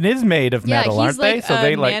the person is made of Yeah, metal, he's aren't like they? So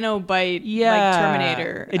they like nanobite, yeah, like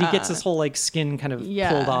Terminator. and he gets his whole like skin kind of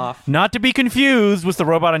yeah. pulled off. not to be confused with the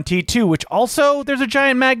robot on T2, which also there's a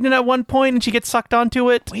giant magnet at one point and she gets sucked onto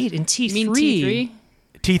it. Wait, in T3. You mean T3?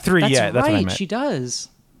 T3, That's yeah, right. that's what I meant. She does.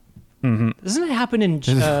 Doesn't it happen in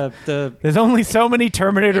the? There's only so many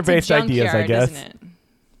Terminator-based It's a ideas, I junkyard, guess. Isn't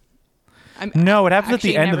it? No, it happens at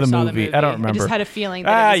the Actually, end of never the saw movie. I don't remember. I just had a feeling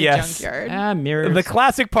that it was yes. a junkyard. Mirrors. The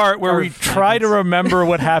classic part where Or we try to magnets. remember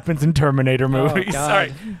what happens in Terminator movies. God. All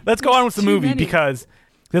right, let's go on with the Too movie many. because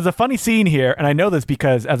there's a funny scene here, and I know this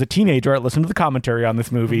because as a teenager, I listened to the commentary on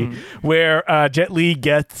this movie where Jet Li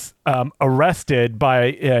gets arrested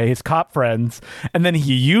by his cop friends, and then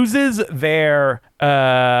he uses their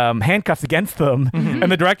handcuffs against them, and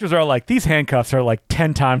the directors are like, these handcuffs are like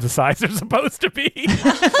 10 times the size they're supposed to be.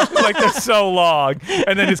 Like, they're so long.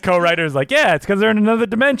 And then his co-writer is like, yeah, it's because they're in another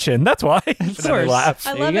dimension. That's why. Of course. Laughs.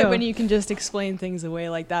 I There love you it go. when you can just explain things away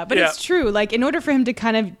like that. But Yeah. it's true. Like, in order for him to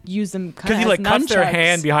kind of use them kind Because of he like cuts their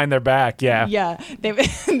hand behind their back. Yeah. Yeah.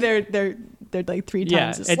 They're like 3 yeah,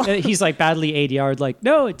 times as and, long. he's like badly ADR'd. Like,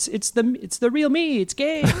 no, it's the real me. It's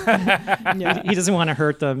gay. Yeah. He doesn't want to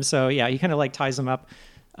hurt them, so yeah, he kind of like ties them up.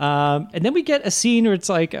 And then we get a scene where it's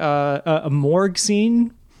like a morgue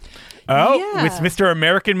scene. Oh, Yeah. with Mr.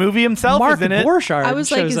 American Movie himself, Mark isn't it? Borchardt. I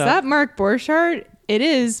was like, shows is up. that Mark Borchardt? It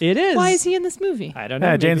is. It is. Why is he in this movie? I don't know.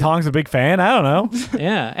 Yeah, James maybe- Hong's a big fan. I don't know.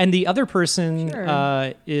 Yeah, and the other person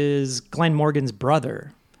Sure. is Glenn Morgan's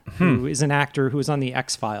brother, who is an actor who was on the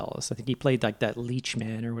X-Files. I think he played like that Leech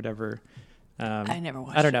Man or whatever. I never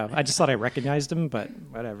watched I don't know. it. I just thought I recognized him, but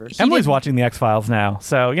whatever. Emily's watching the X-Files now,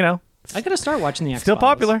 so, you know, I gotta start watching the X-Files. still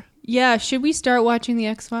popular. Yeah, should we start watching the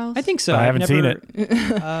X-Files? I think so. I haven't seen it.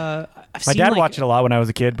 My seen, dad like- watched it a lot when I was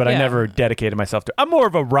a kid, but I Yeah. never dedicated myself to it. I'm more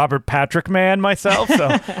of a Robert Patrick man myself,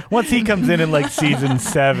 so once he comes in like season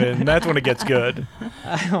 7, that's when it gets good.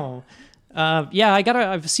 Oh. Yeah,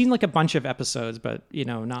 I've seen like a bunch of episodes, but you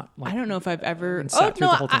know, not like I don't know if I've ever. And sat Oh through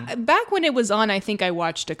no! the whole thing. Back when it was on, I think I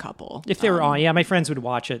watched a couple. if they were on. Yeah, my friends would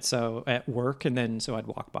watch it so at work, and then so I'd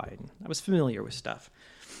walk by, and I was familiar with stuff.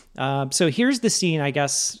 So here's the scene. I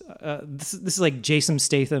guess this is like Jason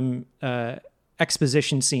Statham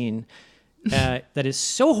exposition scene that is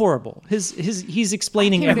so horrible. He's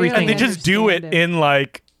explaining I can't everything. And they just do it understand it. in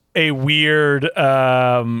like a weird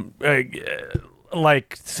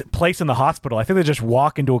place in the hospital. I think they just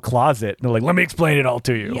walk into a closet and they're like, let me explain it all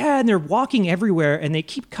to you. Yeah, and they're walking everywhere, and they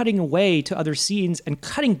keep cutting away to other scenes and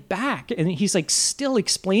cutting back, and he's like still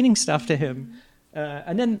explaining stuff to him.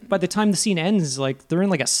 And then by the time the scene ends, like they're in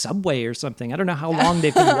like a subway or something. I don't know how long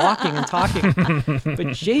they've been walking and talking.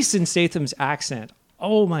 But Jason Statham's accent,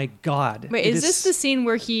 oh my god! Wait, It is this the scene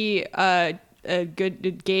where he,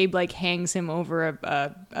 Gabe, like hangs him over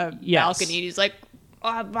a Yes. balcony? And he's like,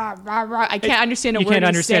 "Ah, rah, rah, rah." I can't understand a you word can't he's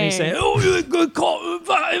understand? He's saying. saying, "Oh, you're good call."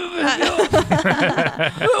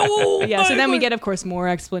 Oh, Yeah, so my then we God. get, of course, more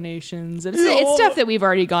explanations. It's stuff that we've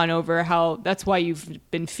already gone over. How that's why you've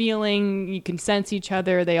been feeling. You can sense each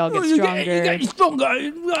other. They all get stronger.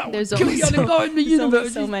 There's only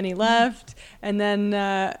so many left, and then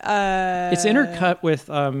It's intercut with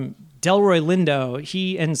Delroy Lindo.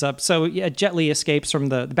 He ends up Jet Li escapes from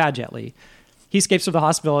the bad Jet Li. He escapes from the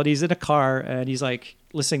hospital, and he's in a car, and he's like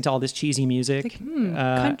listening to all this cheesy music.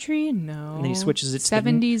 country. No, And then he switches it to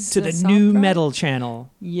 70s the soft new rock? metal channel.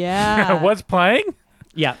 Yeah, What's playing?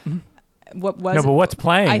 Yeah. What was No, but what's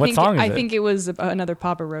playing? I What think, song is I it? think it was another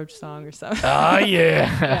Papa Roach song or something. Oh, yeah.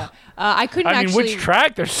 Yeah. I couldn't I mean, actually. which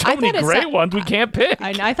track? There's so I many thought it great sa- ones we can't pick.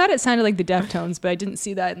 I thought it sounded like the Deftones, but I didn't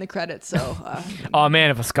see that in the credits. So, Oh, man,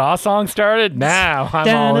 if a ska song started, now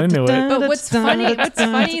I'm all into it. but what's funny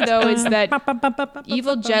though is that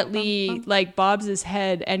Evil Jet Li like bobs his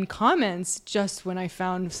head and comments just when I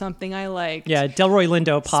found something I liked. Yeah, Delroy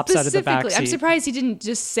Lindo pops out of the back Specifically, I'm seat. surprised he didn't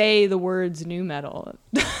just say the words "new metal."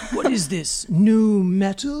 What is this new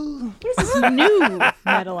metal? What is this new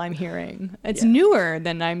metal I'm hearing? It's newer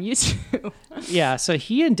than I'm used to. Yeah, so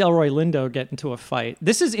he and Delroy Lindo get into a fight.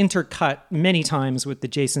 This is intercut many times with the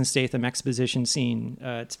Jason Statham exposition scene.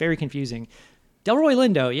 It's very confusing. Delroy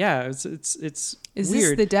Lindo, yeah, it's Is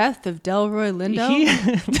weird. this the death of Delroy Lindo?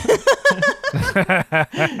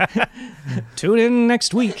 Tune in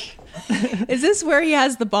next week. Is this where he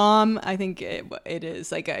has the bomb? I think it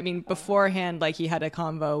is. Like, I mean, beforehand, like he had a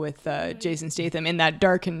convo with Jason Statham in that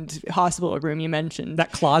darkened hospital room you mentioned.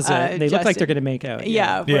 That closet. They look like Justin. they're going to make out.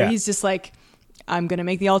 Yeah, where Yeah. he's just like, I'm going to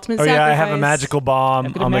make the ultimate Oh, sacrifice. yeah, I have a magical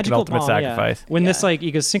bomb. But a I'll make an magical ultimate bomb, sacrifice. Yeah. When this, Yeah. like,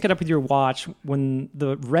 you go sync it up with your watch. When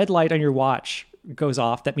the red light on your watch goes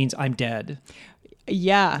off, that means I'm dead.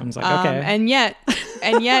 Yeah. I was like, okay.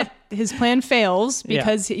 And yet his plan fails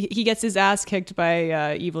because he gets his ass kicked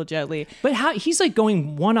by Evil Jet Li. But how he's like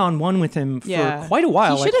going one-on-one with him for Yeah. quite a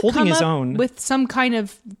while, He like should have holding come his up own. with some kind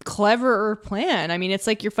of cleverer plan. I mean, it's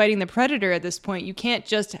like you're fighting the Predator at this point. You can't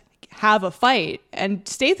just have a fight. And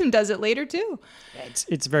Statham does it later too.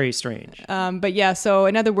 It's very strange. But yeah, so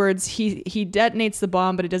in other words, he detonates the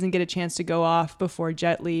bomb, but it doesn't get a chance to go off before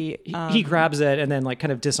Jet Li He grabs it and then like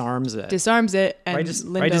kind of disarms it. disarms it. And Right as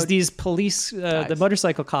Lindo these police, the dies.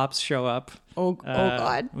 motorcycle cops show up. Oh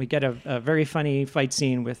God. We get a very funny fight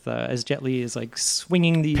scene with as Jet Li is like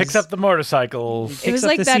swinging these. Picks up the motorcycles. It was up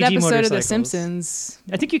like the that CG episode of The motorcycles. Simpsons.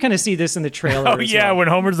 I think you kind of see this in the trailer. Oh, as yeah, well. when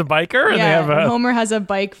Homer's a biker and they Yeah, have a... Homer has a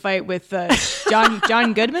bike fight with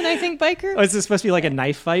John Goodman, I think, biker. Oh, is this supposed to be like a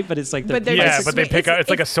knife fight? But it's like But they're Yeah, just- but they pick up... It's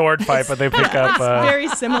like a sword fight, but they pick up... Very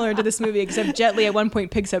similar to this movie, except Jet Li at one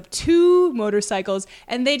point picks up two motorcycles,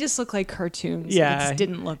 and they just look like cartoons. Yeah, It just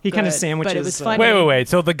didn't look. he kinda good, sandwiches, but it was uh, funny. Wait.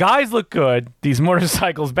 So the guys look good. These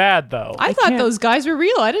motorcycles bad, though. I thought can't- those guys were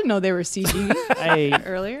real. I didn't know they were CG I,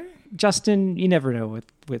 earlier. Justin, you never know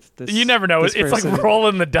with this. You never know. this It's person. like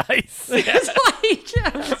rolling the dice. It's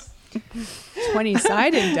like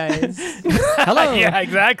 20-sided dice. Hello, Yeah,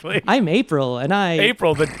 exactly. I'm April, and I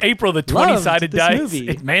April the Loved 20-sided this dice. movie.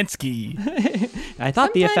 It's Mansky. I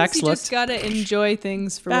thought the Sometimes effects you looked. just gotta enjoy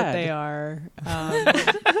things for what bad. they are.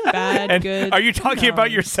 Bad, And good. are you talking no.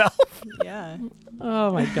 about yourself? Yeah.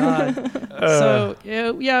 Oh my god! So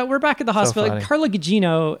yeah, we're back at the hospital. funny. Carla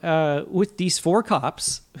Gugino with these four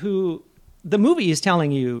cops who the movie is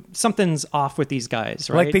telling you something's off with these guys,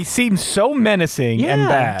 right? Like they seem so menacing and Yeah.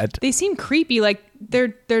 bad. They seem creepy. Like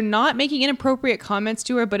they're not making inappropriate comments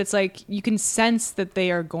to her, but it's like you can sense that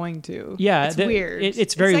they are going to. Yeah, it's the- weird.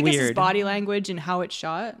 it's very I guess it's weird. body language and how it's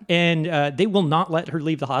shot. and they will not let her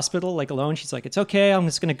leave the hospital like alone. She's like, "It's okay, I'm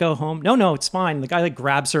just gonna go home." No, it's fine. The guy like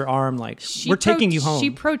grabs her arm, like, "We're taking you home."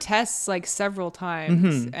 She protests like several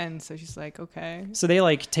times, and so she's like, okay. So they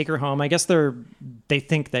like take her home. I guess they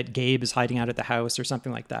think that Gabe is hiding out at the house or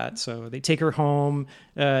something like that. So they take her home.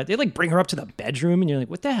 They like bring her up to the bedroom, and you're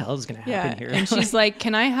like, "What the hell is gonna Yeah, happen here?" and she's like,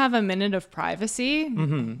 "Can I have a minute of privacy?"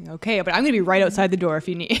 Okay, but I'm gonna be right outside the door if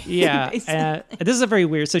you need. Yeah, Basically. this is a very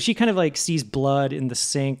weird. So she kind of like sees blood in the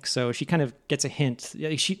sink, so she kind of gets a hint.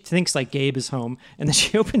 She thinks like Gabe is home, and then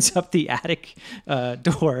she opens up the attic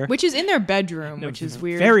door. Which is in their bedroom, which is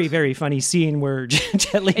weird. Very very funny scene where Jet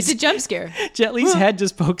It's a Li's, jump scare. Jet Li's head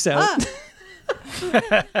just pokes out.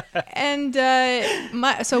 And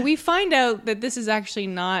so we find out that this is actually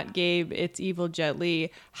not Gabe, it's Evil Jet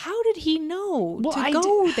Li. How did he know Well, to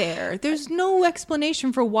go there? There's no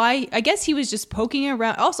explanation for why. I guess he was just poking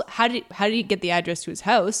around. Also, how did he get the address to his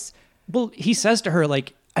house? Well, he says to her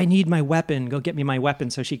like, "I need my weapon. Go get me my weapon."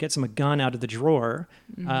 So she gets him a gun out of the drawer,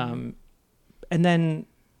 and then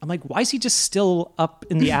I'm like, "Why is he just still up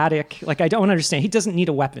in the attic?" Like, I don't understand. He doesn't need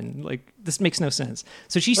a weapon. Like, this makes no sense.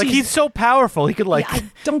 So she Like sees, he's so powerful. He could like I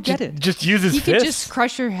don't get it. just use his He could fists. just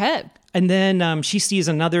crush her head. And then she sees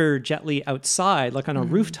another Jet Li outside, like on a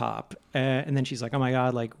rooftop. And then she's like, "Oh my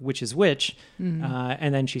God, like, which is which?"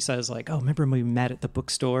 And then she says, like, "Oh, remember when we met at the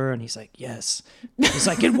bookstore?" And he's like, "Yes." He's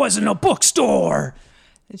like, "It wasn't a bookstore."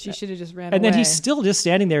 And she should have just ran And away. then he's still just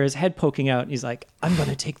standing there, his head poking out. And he's like, "I'm going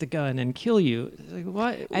to take the gun and kill you." Like,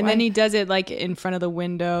 what? And then he does it like in front of the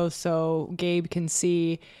window so Gabe can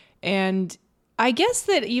see. And I guess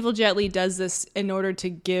that evil Jet Li does this in order to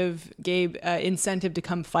give Gabe incentive to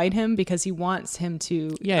come fight him because he wants him to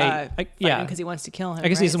fight him because he wants to kill him. I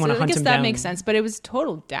guess he doesn't want to hunt him down. I guess that makes sense, but it was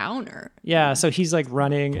total downer. Yeah, so he's like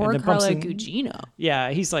running Poor and then Carla bumps Gugino. Yeah,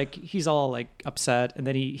 he's all like upset, and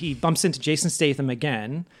then he bumps into Jason Statham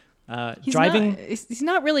again. He's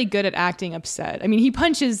not really good at acting upset. I mean, he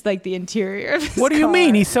punches like the interior of his What do you car.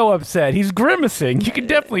 mean he's so upset? He's grimacing. You can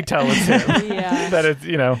definitely tell it's him. Yeah. That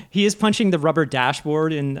it's, He is punching the rubber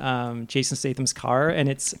dashboard in Jason Statham's car, and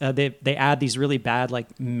it's they add these really bad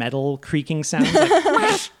like metal creaking sounds, but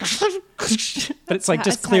it's like just That's how you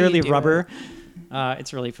clearly do rubber.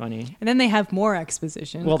 It's really funny. And then they have more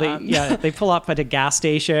exposition. Well, they pull up at a gas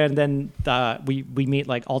station, and then we meet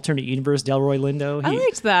like alternate universe Delroy Lindo. I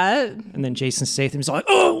liked that. And then Jason Statham's like,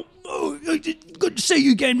 oh, good to see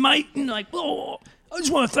you again, mate. And like, oh, I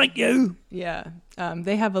just want to thank you. Yeah.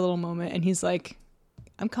 They have a little moment, and he's like,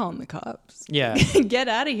 I'm calling the cops. Yeah. Get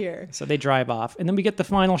out of here. So they drive off, and then we get the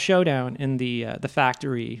final showdown in the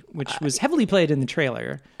factory, which was heavily played in the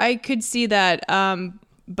trailer. I could see that.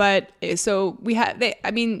 But so we have,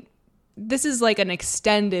 this is like an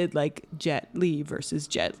extended like Jet Li versus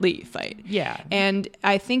Jet Li fight. Yeah. And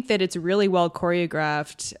I think that it's really well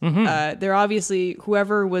choreographed. They're obviously,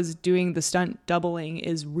 whoever was doing the stunt doubling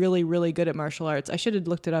is really, really good at martial arts. I should have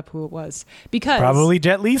looked it up who it was because Probably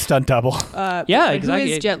Jet Li's stunt double. Yeah, exactly.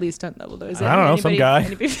 Who is Jet Li's stunt double though? Is it I don't know, some guy.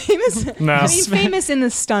 Anybody famous? No. I mean, famous in the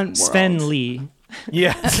stunt world. Sven Lee.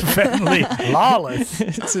 Yes, Sven Lee. Lawless.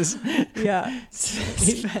 It's his, Yeah.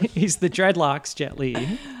 he's the dreadlocks Jet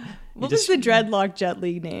Li. What was the dreadlock Jet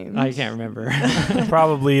Li name? I can't remember.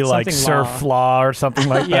 Probably like Something Surf Law or something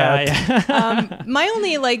like that. Yeah. My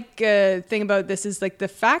only thing about this is like the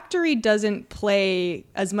factory doesn't play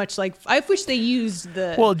as much. Like I wish they used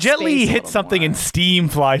the. Well, Jet Li space a hits little something more. and steam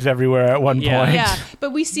flies everywhere at one Yeah. point. Yeah,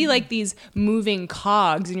 but we see like these moving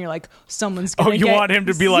cogs, and you're like, someone's gonna Oh, you get- want him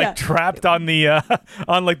to be like Yeah. trapped on the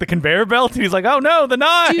on like the conveyor belt? And he's like, oh no, the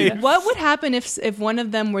knife. Dude, what would happen if one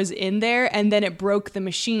of them was in there and then it broke the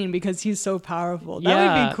machine because he's so powerful? That would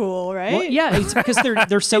Yeah. be cool, right? Well, yeah, it's because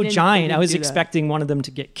they're so They didn't- giant. they I was didn't do that. expecting one of them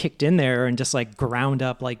to get kicked in there and just like ground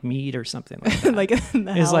up like meat or something like that. like in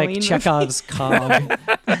the It's Halloween like movie. Chekhov's cog.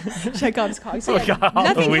 Chekhov's cog. So Like yeah, a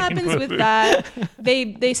nothing Halloween happens movie. with that.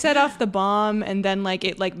 They set off the bomb and then like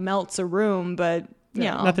it like melts a room, but you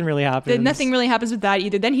know, Nothing really happens. Nothing really happens with that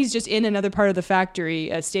either. Then he's just in another part of the factory.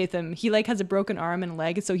 Statham, he like has a broken arm and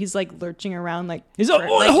leg, so he's like lurching around like He's like,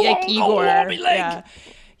 like Igor. my leg. Yeah,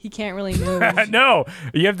 he can't really move. No,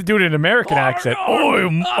 you have to do it in an American accent. Oh,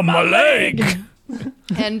 my leg.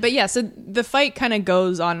 But yeah, so the fight kind of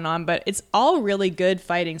goes on and on, but it's all really good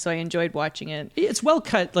fighting. So I enjoyed watching it. It's well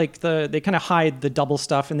cut. Like they kind of hide the double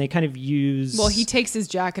stuff and they kind of use. Well, he takes his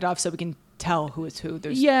jacket off so we can tell who is who. They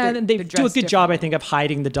they do a good job, I think, of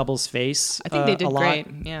hiding the double's face. I think they did a lot. great.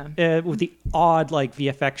 Yeah. With the odd like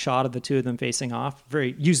VFX shot of the two of them facing off,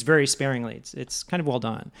 used very sparingly. It's kind of well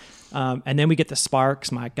done. And then we get the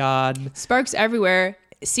sparks. My God, Sparks everywhere,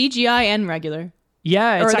 CGI and regular.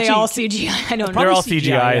 yeah. Or It's are they actually, all CGI? I don't know. They're all Probably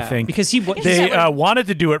CGI, I yeah. think. Because he They wanted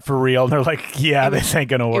to do it for real, and they're like, yeah, this ain't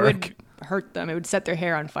going to It work. would hurt them. It would set their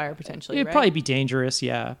hair on fire potentially. It'd right? probably be dangerous,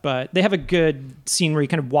 yeah. But they have a good scene where he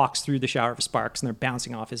kind of walks through the shower of sparks and they're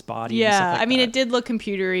bouncing off his body. and stuff Yeah, like I mean, that. it did look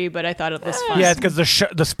computery, but I thought it was fun. Yeah, it's because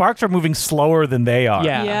the sparks are moving slower than they are.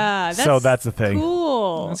 Yeah. Yeah, So that's the thing.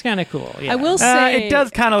 Cool. That's kind of cool. Yeah. I will say It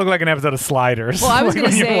does kind of look like an episode of Sliders. Well, I was Like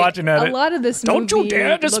going to when say you're watching at a it. lot of this Don't movie you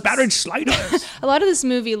dare looks- disparage Sliders. A lot of this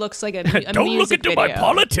movie looks like a Don't look music into my video.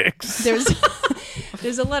 politics.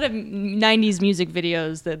 There's a lot of 90s music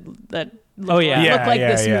videos that look, Oh, yeah. look like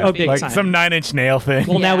this movie. Oh, big like time. some 9 Inch Nail thing.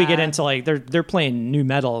 Well, now we get Yeah. into like they're playing new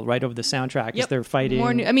metal right over the soundtrack as they're fighting.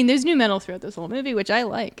 More new, I mean, there's new metal throughout this whole movie, which I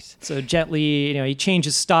liked. So Jet Li, he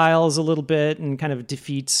changes styles a little bit and kind of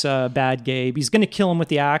defeats Bad Gabe. He's going to kill him with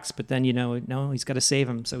the axe, but then no, he's got to save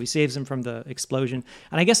him. So he saves him from the explosion.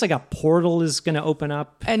 And I guess like a portal is going to open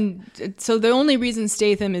up. And so the only reason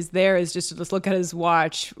Statham is there is just to just look at his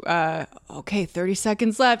watch. Okay, 30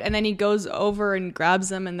 seconds left. And then he goes over and grabs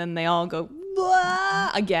them, and then they all go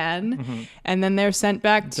 "Blah," again. And then they're sent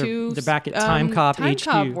back to They're back at Time Cop HQ.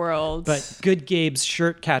 Cop world. But Good Gabe's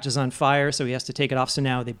shirt catches on fire, so he has to take it off. So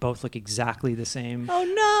now they both look exactly the same. oh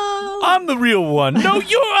no. I'm the real one. No, I'm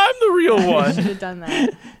the real Should one. have done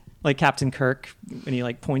that. Like Captain Kirk when he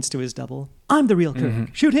like points to his double. I'm the real Kirk.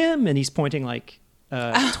 Shoot him. And he's pointing like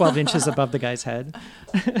 12 inches above the guy's head.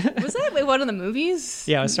 Was that one of the movies?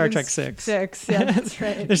 Yeah, it was Star Trek 6. 6, yeah, that's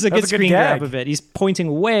right. There's a good That's a good screen grab gag. of it. He's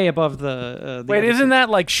pointing way above the Wait, other isn't that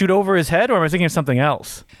like shoot over his head, or am I thinking of something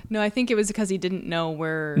else? No, I think it was because he didn't know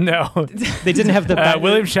where. No. They didn't have the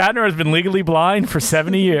William Shatner has been legally blind for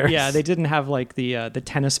 70 years. Yeah, they didn't have like the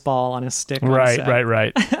tennis ball on a stick. Right, on set.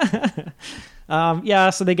 right. Yeah,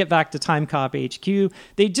 so they get back to Time Cop HQ.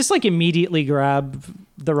 They just like immediately grab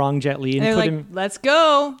the wrong Jet Li and They're put like, him. let's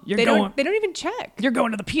go. You're They going- don't. They don't even check. You're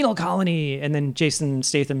going to the penal colony, and then Jason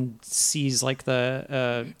Statham sees like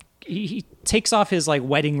the. He takes off his like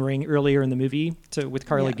wedding ring earlier in the movie with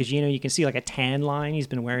Carla Yeah. Gugino. You can see like a tan line. He's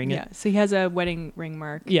been wearing it. Yeah, so he has a wedding ring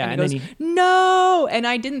mark. Yeah, and, and he then goes, no, and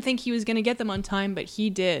I didn't think he was gonna get them on time, but he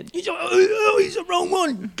did, He's the wrong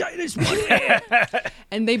one. Guy, this one.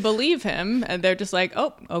 and they believe him, and they're just like,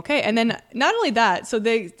 oh, okay. And then not only that, so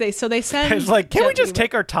they send. It's like, can we Jet just Li-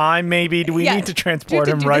 take our time, maybe? Do we Yeah, need to do transport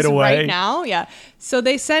to him do right this away? Right now, yeah. So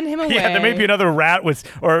they send him away. Yeah, there may be another rat with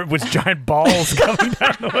giant balls coming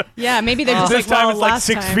down the way. Yeah, maybe they're just This like, time well, it's like last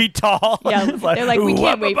 6 time. feet tall. Yeah, It's they're like, we ooh,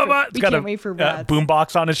 can't wait for- It's we got can't a, wait for rats.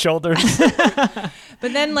 boombox on his shoulders.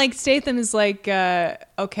 But then like Statham is like,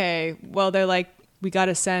 okay, well they're like, we got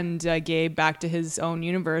to send Gabe back to his own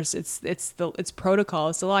universe. It's protocol.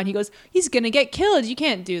 It's the law. And he goes, he's gonna get killed. You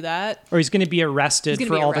can't do that. Or he's going to be arrested He's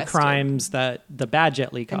for gonna be all arrested. the crimes that the bad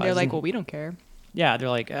Jet Li caused. And they're like, well, we don't care. yeah, they're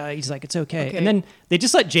like, he's like, it's okay. Okay. And then they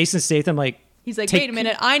just let Jason Statham like. He's like, take- wait a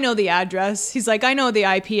minute, I know the address. He's like, I know the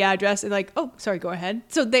IP address. And like, oh, sorry, go ahead.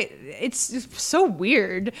 So it's just so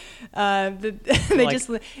weird. They like, just,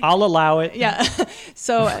 I'll allow it. yeah.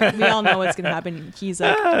 So we all know what's gonna happen. He's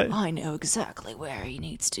like, I know exactly where he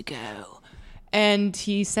needs to go, and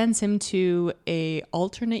he sends him to a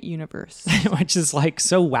alternate universe. Which is like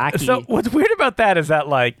so wacky. So what's weird about that is that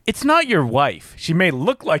like it's not your wife. She may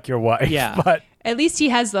look like your wife, Yeah. but At least he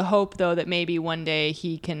has the hope, though, that maybe one day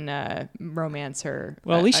he can romance her.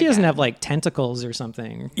 well, at least she doesn't again. have like tentacles or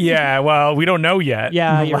something. yeah, well, we don't know yet.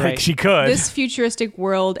 Yeah, you're like right. she could. This futuristic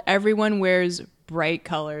world, everyone wears bright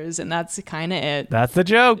colors, and that's kind of it. That's the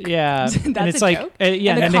joke. Yeah, That's and it's a like joke? yeah,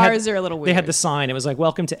 And the they had- cars are a little They had weird. the sign. It was like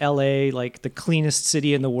 "Welcome to L.A., like the cleanest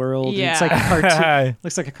city in the world." And Yeah. it's like a cartoon.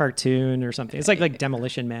 Looks like a cartoon or something. It's like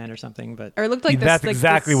Demolition Man or something. But Or it looked like this. That's like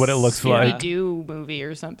exactly this what it looks like. Scooby-Doo movie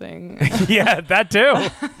or something. Yeah, that too.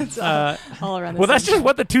 It's all around. The Well, that's same just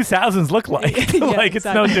what the 2000s look like. Yeah, like it's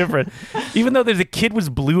no exactly. different. Even though there's a kid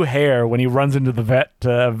with blue hair when he runs into the vet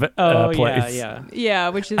oh place. yeah. Yeah,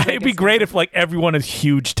 which is. I It'd be guess, great if like everyone has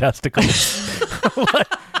huge testicles.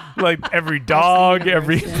 like every dog,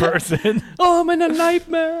 every person. Oh, I'm in a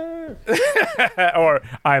nightmare. Or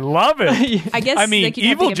I love it. I guess. I mean, like, you'd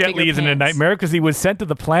have to evil get Jet bigger Li isn't a pants. nightmare because he was sent to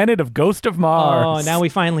the planet of Ghost of Oh, Mars. now we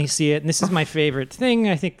finally see it, and this is my favorite thing.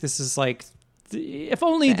 I think this is like, if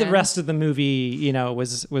only the end. rest of the movie,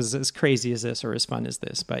 was as crazy as this or as fun as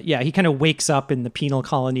this. But yeah, he kind of wakes up in the penal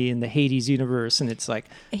colony in the Hades universe, and it's like,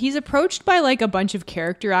 He's approached by like a bunch of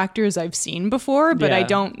character actors I've seen before, but I Yeah.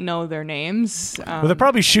 don't know their names. Well, they're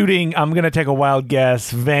probably shooting, I'm going to take a wild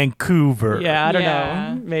guess, Vancouver. yeah, I don't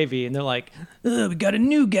Yeah. know, maybe. And they're like, we got a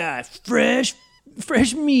new guy, fresh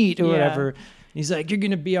meat or Yeah. whatever. He's like, you're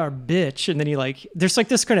gonna be our bitch, and then there's like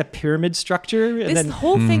this kind of pyramid structure, and This then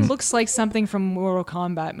whole thing looks like something from Mortal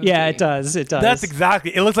Kombat movie. yeah, it does. That's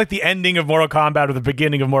exactly. It looks like the ending of Mortal Kombat or the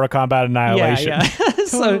beginning of Mortal Kombat Annihilation. Yeah.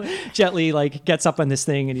 So Jet Li like gets up on this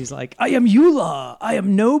thing and he's like, I am Eula. I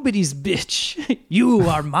am nobody's bitch. You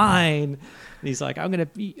are mine. And he's like, I'm going to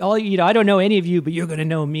be all, I don't know any of you, but you're going to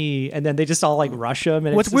know me. And then they just all like rush him.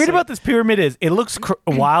 And What's it's just weird like, about this pyramid is it looks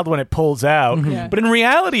wild when it pulls out, Yeah. but in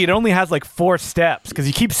reality, it only has like 4 steps because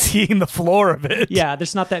you keep seeing the floor of it. yeah,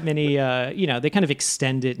 there's not that many, they kind of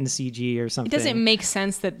extend it in CG or It something. doesn't make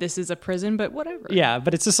sense that this is a prison, but whatever. Yeah,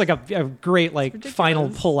 but it's just like a great like ridiculous. final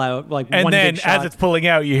pull out, like And one then big shot. as it's pulling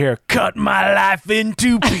out, you hear, cut my life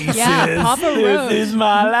into pieces. Yeah, Papa Roach. This is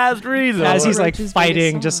my last reason. as he's like Roach's greatest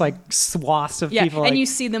fighting song. just like swaths of Yeah, people. and like, you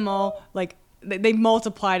see them all like they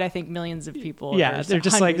multiplied. I think millions of people. yeah, There's they're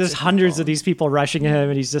just like there's people. hundreds of these people rushing him,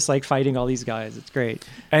 and he's just like fighting all these guys. It's great.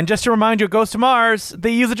 And just to remind you, Ghost of Mars,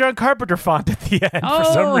 they use a John Carpenter font at the end for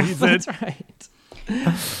some reason. that's right.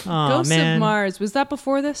 Oh Ghosts man, of Mars. Was that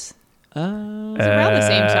before this? Uh, It was around the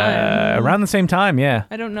same time. Around the same time, yeah.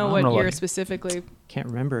 I don't know I'm what gonna year look. specifically. can't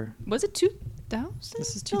remember. Was it 2000?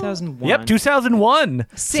 This is 2001. Yep, 2001.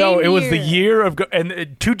 So Same it was the year. year of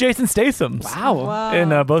two Jason Statham's Wow.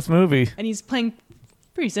 in both movies. And he's playing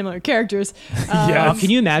pretty similar characters. Yeah. Oh, can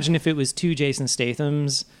you imagine if it was two Jason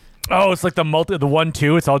Stathams Oh, it's like the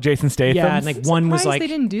 1-2. It's all Jason Statham. Yeah, and like one was Surprised like they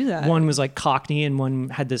didn't do that. one was like Cockney, and one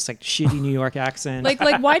had this like shitty New York accent. Like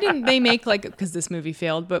why didn't they make like, because this movie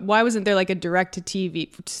failed, but why wasn't there like a direct to TV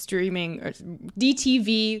streaming or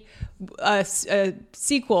DTV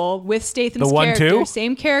sequel with Statham's The 1-2? character,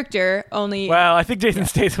 same character, only Well, I think Jason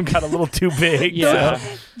Statham got a little too big. Yeah.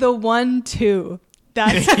 so- the 1-2.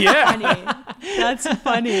 That's Yeah. funny. That's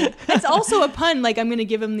funny. It's also a pun. Like, I'm going to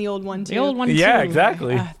give him the old 1-2. the old one. Yeah, too.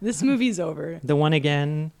 exactly. This movie's over. The one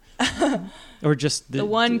again, or just The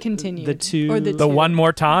one continued. The two. Or the The two. one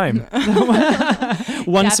more time.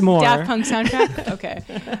 once more. Daft Punk soundtrack? Okay.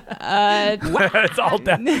 It's all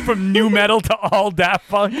from new metal to all Daft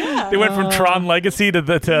Punk. They went from Tron Legacy to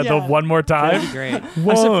the Yeah. one more time. That'd be great.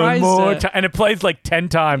 One I'm surprised. more time, and it plays like 10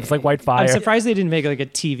 times, like White Fire. I'm surprised they didn't make like a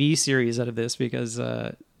TV series out of this because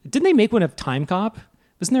didn't they make one of Time Cop?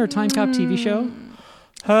 Wasn't there a Time Cop TV show?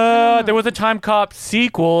 There was a Time Cop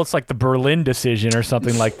sequel. It's like the Berlin Decision or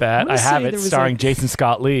something like that. wanna I have say it there was starring like- Jason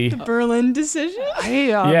Scott Lee. Berlin Decision? Hey,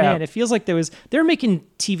 Yeah. man, it feels like they're making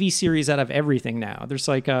TV series out of everything now. There's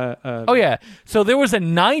like Oh yeah, so there was a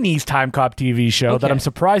 '90s Time Cop TV show that Okay. I'm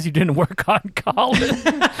surprised you didn't work on, Colin,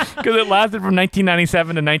 because it lasted from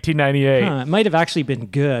 1997 to 1998. it might have actually been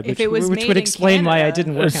good, If which, it was which made would in explain why I Canada.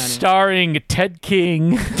 didn't work on Starring Ted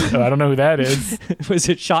King. Oh, I don't know who that is. it. Was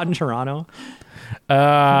it shot in Toronto?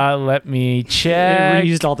 Let me They check.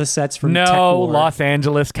 reused all the sets from Tech No, War. Los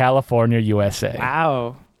Angeles, California, USA.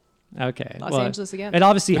 Wow. Okay. Los well, Angeles again. It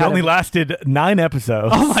obviously It had only a- lasted 9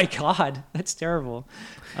 episodes. Oh my god, that's terrible.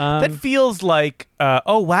 That feels like,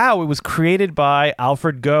 oh wow, it was created by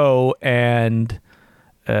Alfred Goh and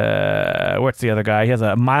what's the other guy? He has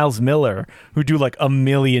a Miles Miller who do like a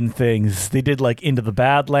million things. They did like Into the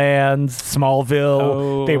Badlands, Smallville.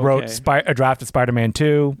 Oh, They wrote okay. a draft of Spider-Man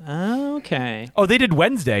 2. Okay. Oh, they did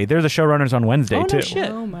Wednesday. They're the showrunners on Wednesday Oh, no too. shit.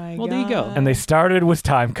 Oh my Well, god. there you go. And they started with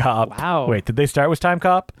Time Cop. Wow. Wait, did they start with Time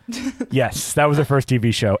Cop? Yes, that was their first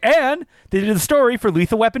TV show. And they did the story for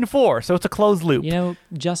Lethal Weapon 4, so it's a closed loop. You know,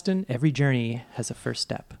 Justin, every journey has a first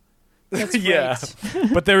step. That's Yeah. right.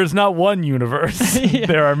 But there is not one universe.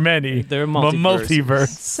 There are many. There are A multiverses. multiverse.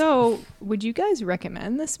 So, would you guys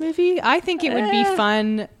recommend this movie? I think it would be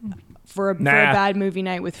fun for a Nah. bad movie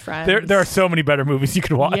night with friends. There are so many better movies you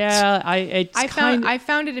could watch. Yeah, I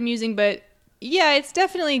found it amusing, but yeah, it's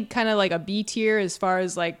definitely kind of like a B tier as far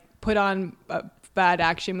as like put on a bad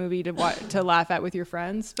action movie to laugh at with your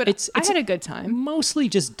friends. But It's- I had a good time. mostly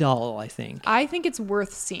just dull, I think. I think it's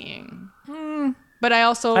worth seeing. But I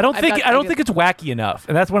also I don't think it's wacky enough,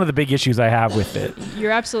 and that's one of the big issues I have with it.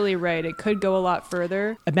 you're absolutely right. It could go a lot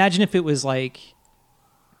further. Imagine if it was like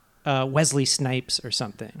Wesley Snipes or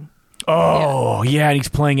something. Oh yeah, and he's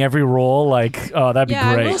playing every role. Like, oh, that'd be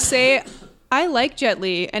Yeah, great. I will say I like Jet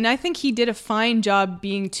Li, and I think he did a fine job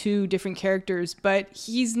being two different characters, but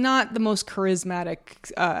he's not the most charismatic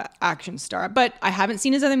action star. But I haven't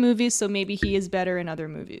seen his other movies, so maybe he is better in other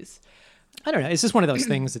movies. I don't know. It's just one of those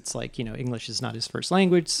things. It's like, you know, English is not his first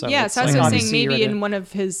language. So Yeah, it's so I was like, gonna saying obviously maybe you're in gonna- one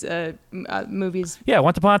of his movies. Yeah,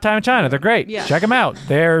 Once Upon a Time in China. They're great. Yeah. Check them out.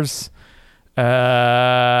 There's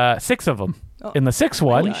 6 of them. In the 6th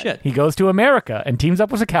one, Holy shit. he goes to America and teams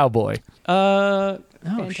up with a cowboy. oh,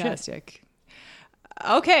 shit. Fantastic.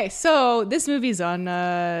 Okay, so this movie's on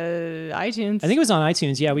iTunes. I think it was on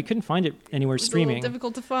iTunes. Yeah, we couldn't find it anywhere it's a streaming. little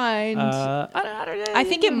difficult to find. I I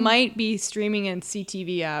think it might be streaming in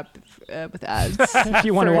CTV app with ads. if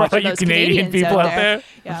you want to for watch All it. you those Canadian Canadians people out out there.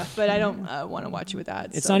 Yeah, but I don't want to watch it with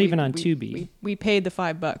ads. It's so not we- even on we- Tubi. We paid the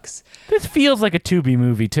 $5. This feels like a Tubi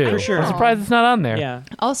movie too. For sure. I'm surprised it's not on there. Yeah.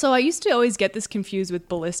 Also, I used to always get this confused with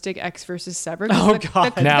Ballistic X versus Sever. 'cause Oh, the,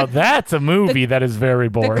 God. Now that's a movie that is very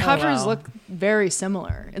the boring. covers Wow. look very similar.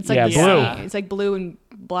 It's like Yeah, the blue. same. It's like blue and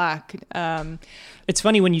black. It's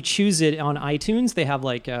funny when you choose it on iTunes, they have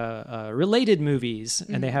like related movies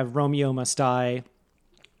and they have Romeo Must Die.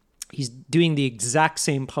 He's doing the exact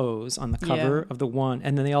same pose on the cover Yeah. of the one.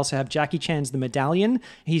 And then they also have Jackie Chan's The Medallion.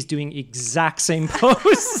 He's doing exact same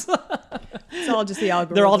pose. It's all just the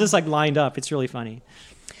algorithm. They're all just like lined up. It's really funny.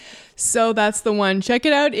 So that's the one. Check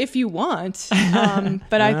it out if you want.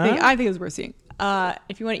 But I think it's worth seeing.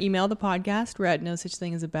 If you want to email the podcast, we're at no such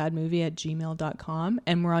thing as a bad movie at gmail.com.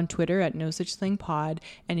 And we're on Twitter at no such thing pod.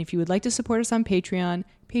 And if you would like to support us on Patreon,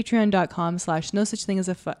 patreon.com/no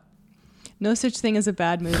such thing as a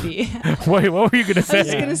bad movie. Wait, what were you gonna say? I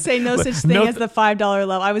was going to say no such thing No as the $5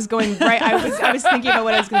 level. I was going right. I was thinking about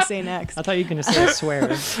what I was going to say next. I thought you were going to say I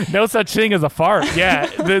swear. No such thing as a fart. Yeah,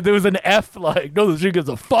 there was an F. Like no such thing as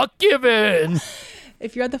a fuck given.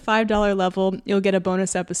 If you're at the $5 level, you'll get a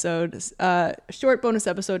bonus episode, short bonus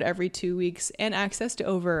episode every 2 weeks, and access to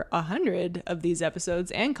over 100 of these episodes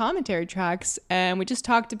and commentary tracks. And we just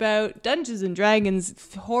talked about Dungeons and Dragons,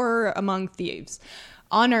 horror among thieves.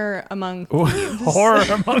 Honor among thieves. Horror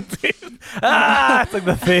among thieves. That's like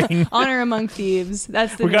the thing. Honor among thieves.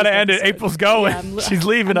 That's the. We got to end it. April's going. She's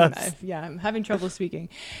leaving us. I'm having trouble speaking.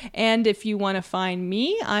 And if you want to find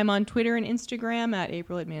me, I'm on Twitter and Instagram at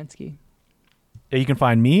April Atmansky. You can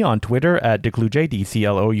find me on Twitter at DeCloux,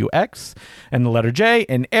 DCLOUX, and the letter J,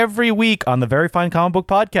 and every week on the Very Fine Comic Book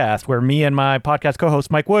Podcast, where me and my podcast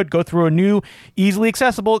co-host Mike Wood go through a new, easily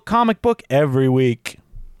accessible comic book every week.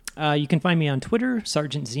 You can find me on Twitter,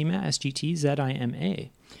 Sergeant Zima, SGTZIMA.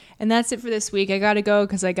 And that's it for this week. I got to go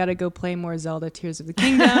because I got to go play more Zelda Tears of the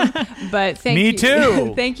Kingdom. But thank you. Me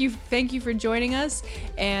too. Thank you for joining us.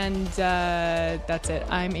 And that's it.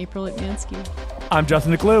 I'm April Atmansky. I'm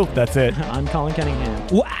Justin DeCloux. That's it. I'm Colin Cunningham.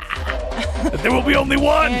 There will be only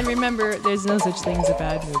one. And remember, there's no such thing as a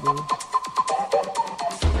bad movie.